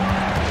Thomas.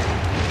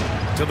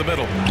 To the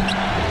middle.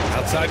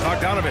 Outside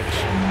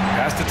Bogdanovich.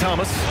 Pass to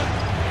Thomas.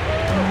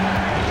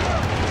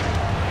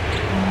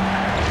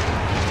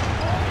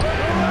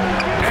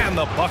 And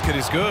the bucket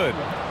is good.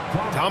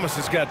 Thomas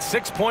has got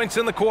 6 points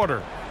in the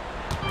quarter.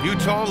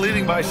 Utah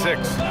leading by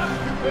 6.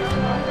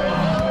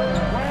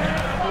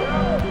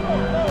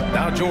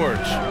 Now George.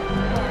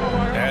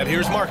 And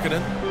here's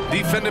Markkanen.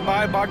 Defended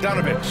by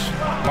Bogdanovich.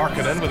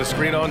 Markkanen with a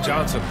screen on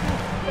Johnson.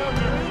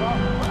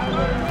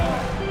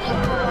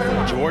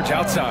 George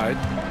outside.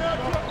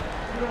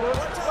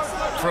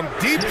 From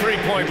deep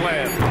three-point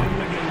land.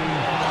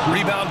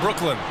 Rebound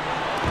Brooklyn.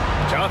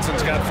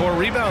 Johnson's got 4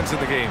 rebounds in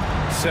the game.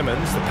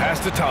 Simmons, the pass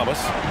to Thomas.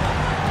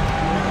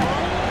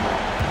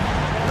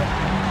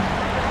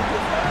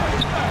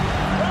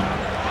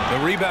 The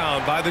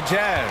rebound by the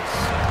Jazz.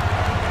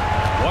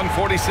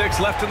 1:46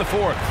 left in the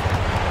 4th.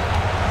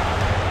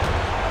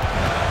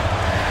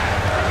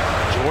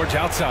 George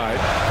outside.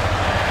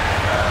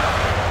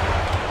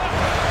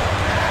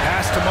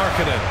 Pass to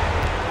Markkanen.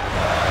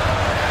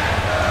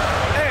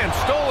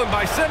 Stolen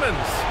by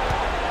Simmons.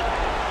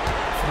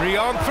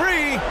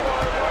 3-on-3.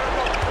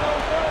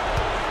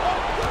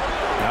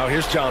 Now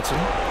here's Johnson.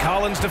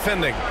 Collins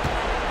defending.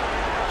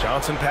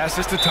 Johnson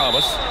passes to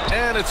Thomas,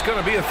 and it's going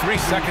to be a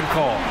 3-second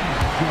call.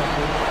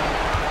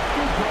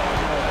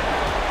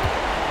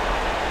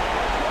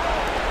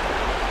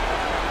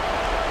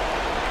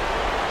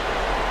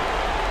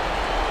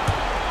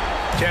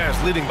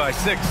 Jazz leading by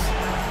 6.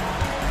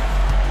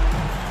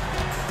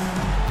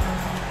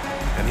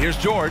 And here's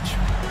George.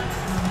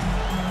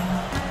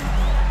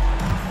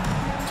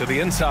 To the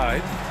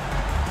inside.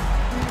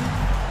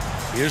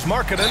 Here's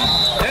Markkanen,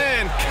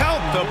 and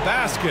count the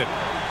basket.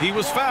 He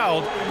was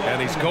fouled,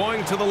 and he's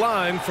going to the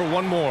line for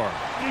one more.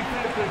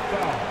 Defensive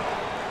foul.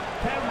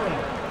 Cameron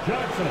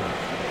Johnson.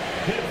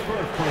 His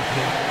first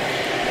personal.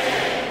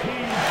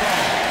 Team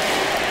foul.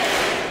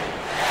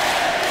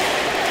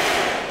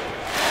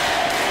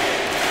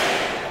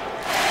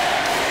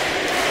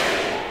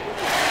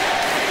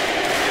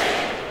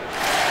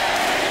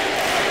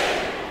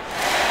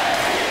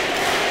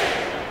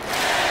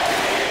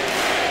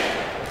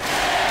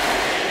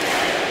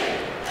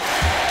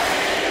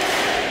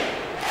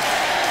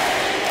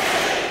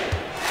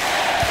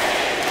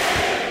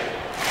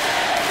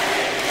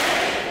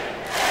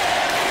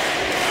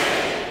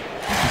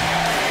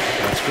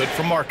 Good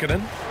for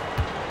Markkanen.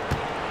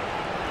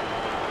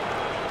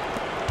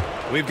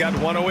 We've got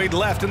 1:08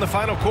 left in the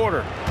final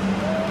quarter.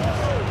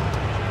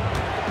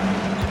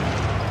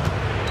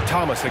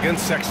 Thomas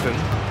against Sexton.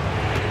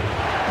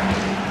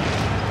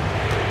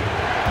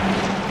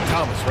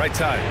 Thomas, right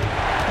side.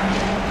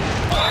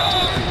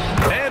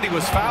 And he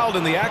was fouled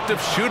in the act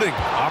of shooting.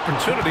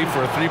 Opportunity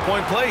for a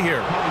three-point play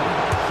here.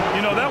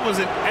 You know, that was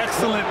an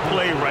excellent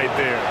play right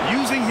there.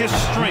 Using his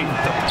strength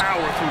to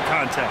power through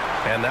contact.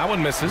 And that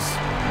one misses.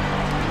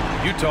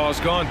 Utah's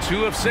gone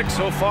 2 of 6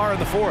 so far in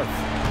the fourth.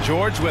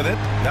 George with it.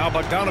 Now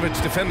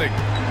Bogdanovic defending.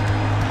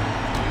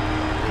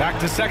 Back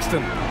to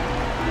Sexton.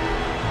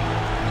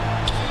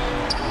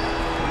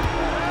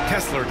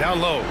 Kessler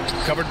down low.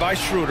 Covered by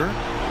Schroeder.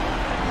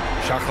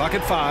 Shot clock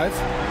at 5.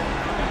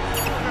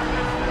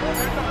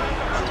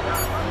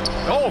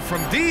 Oh,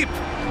 from deep.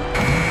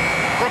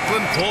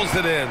 Brooklyn pulls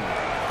it in.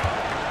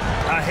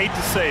 I hate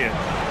to say it,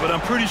 but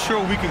I'm pretty sure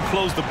we can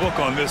close the book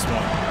on this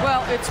one.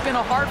 Well, it's been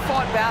a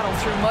hard-fought battle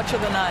through much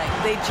of the night.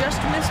 They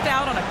just missed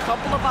out on a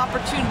couple of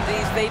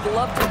opportunities they'd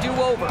love to do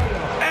over.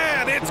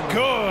 And it's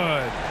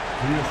good.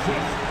 The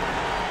assist.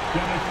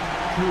 Dennis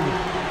Schroeder.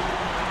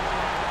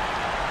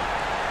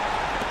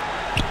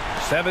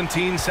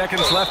 17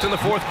 seconds left in the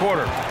fourth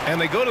quarter, and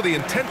they go to the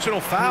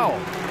intentional foul.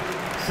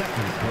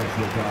 Second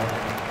personal foul.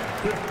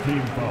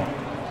 15 foul.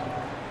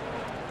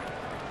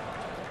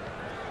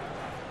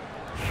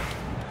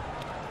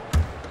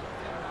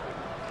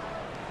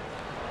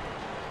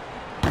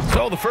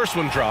 So the first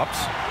one drops,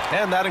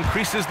 and that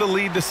increases the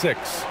lead to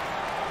 6.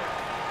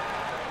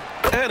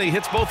 And he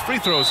hits both free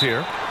throws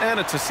here, and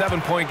it's a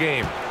 7-point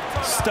game.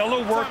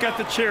 Stellar work at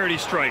the charity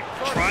stripe,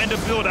 trying to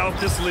build out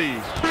this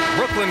lead.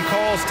 Brooklyn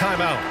calls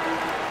timeout.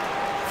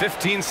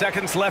 15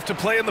 seconds left to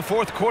play in the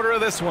fourth quarter of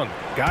this one.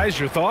 Guys,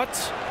 your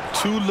thoughts?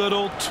 Too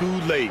little, too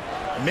late.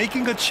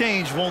 Making a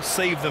change won't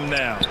save them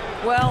now.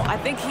 Well, I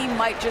think he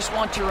might just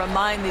want to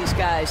remind these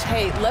guys,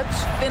 hey,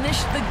 let's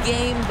finish the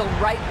game the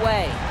right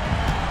way.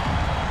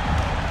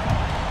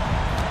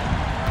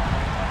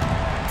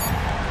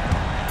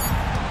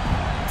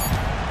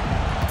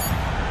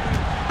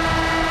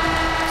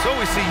 So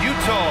we see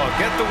Utah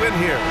get the win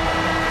here.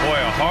 Boy,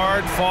 a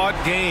hard-fought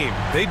game.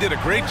 They did a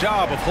great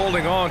job of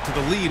holding on to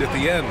the lead at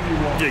the end.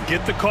 Yeah,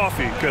 get the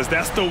coffee, because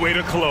that's the way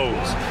to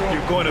close.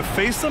 You're going to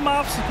face some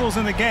obstacles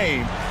in the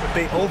game, but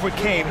they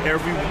overcame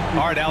every one.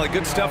 All right, Allie,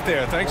 good stuff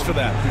there. Thanks for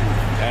that.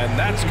 And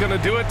that's going to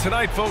do it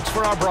tonight, folks,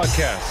 for our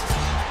broadcast.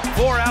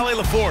 For Allie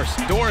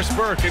LaForce, Doris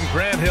Burke, and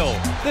Grant Hill,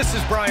 this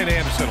is Brian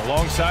Anderson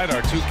alongside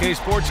our 2K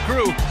Sports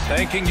crew,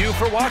 thanking you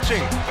for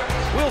watching.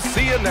 We'll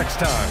see you next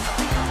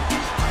time.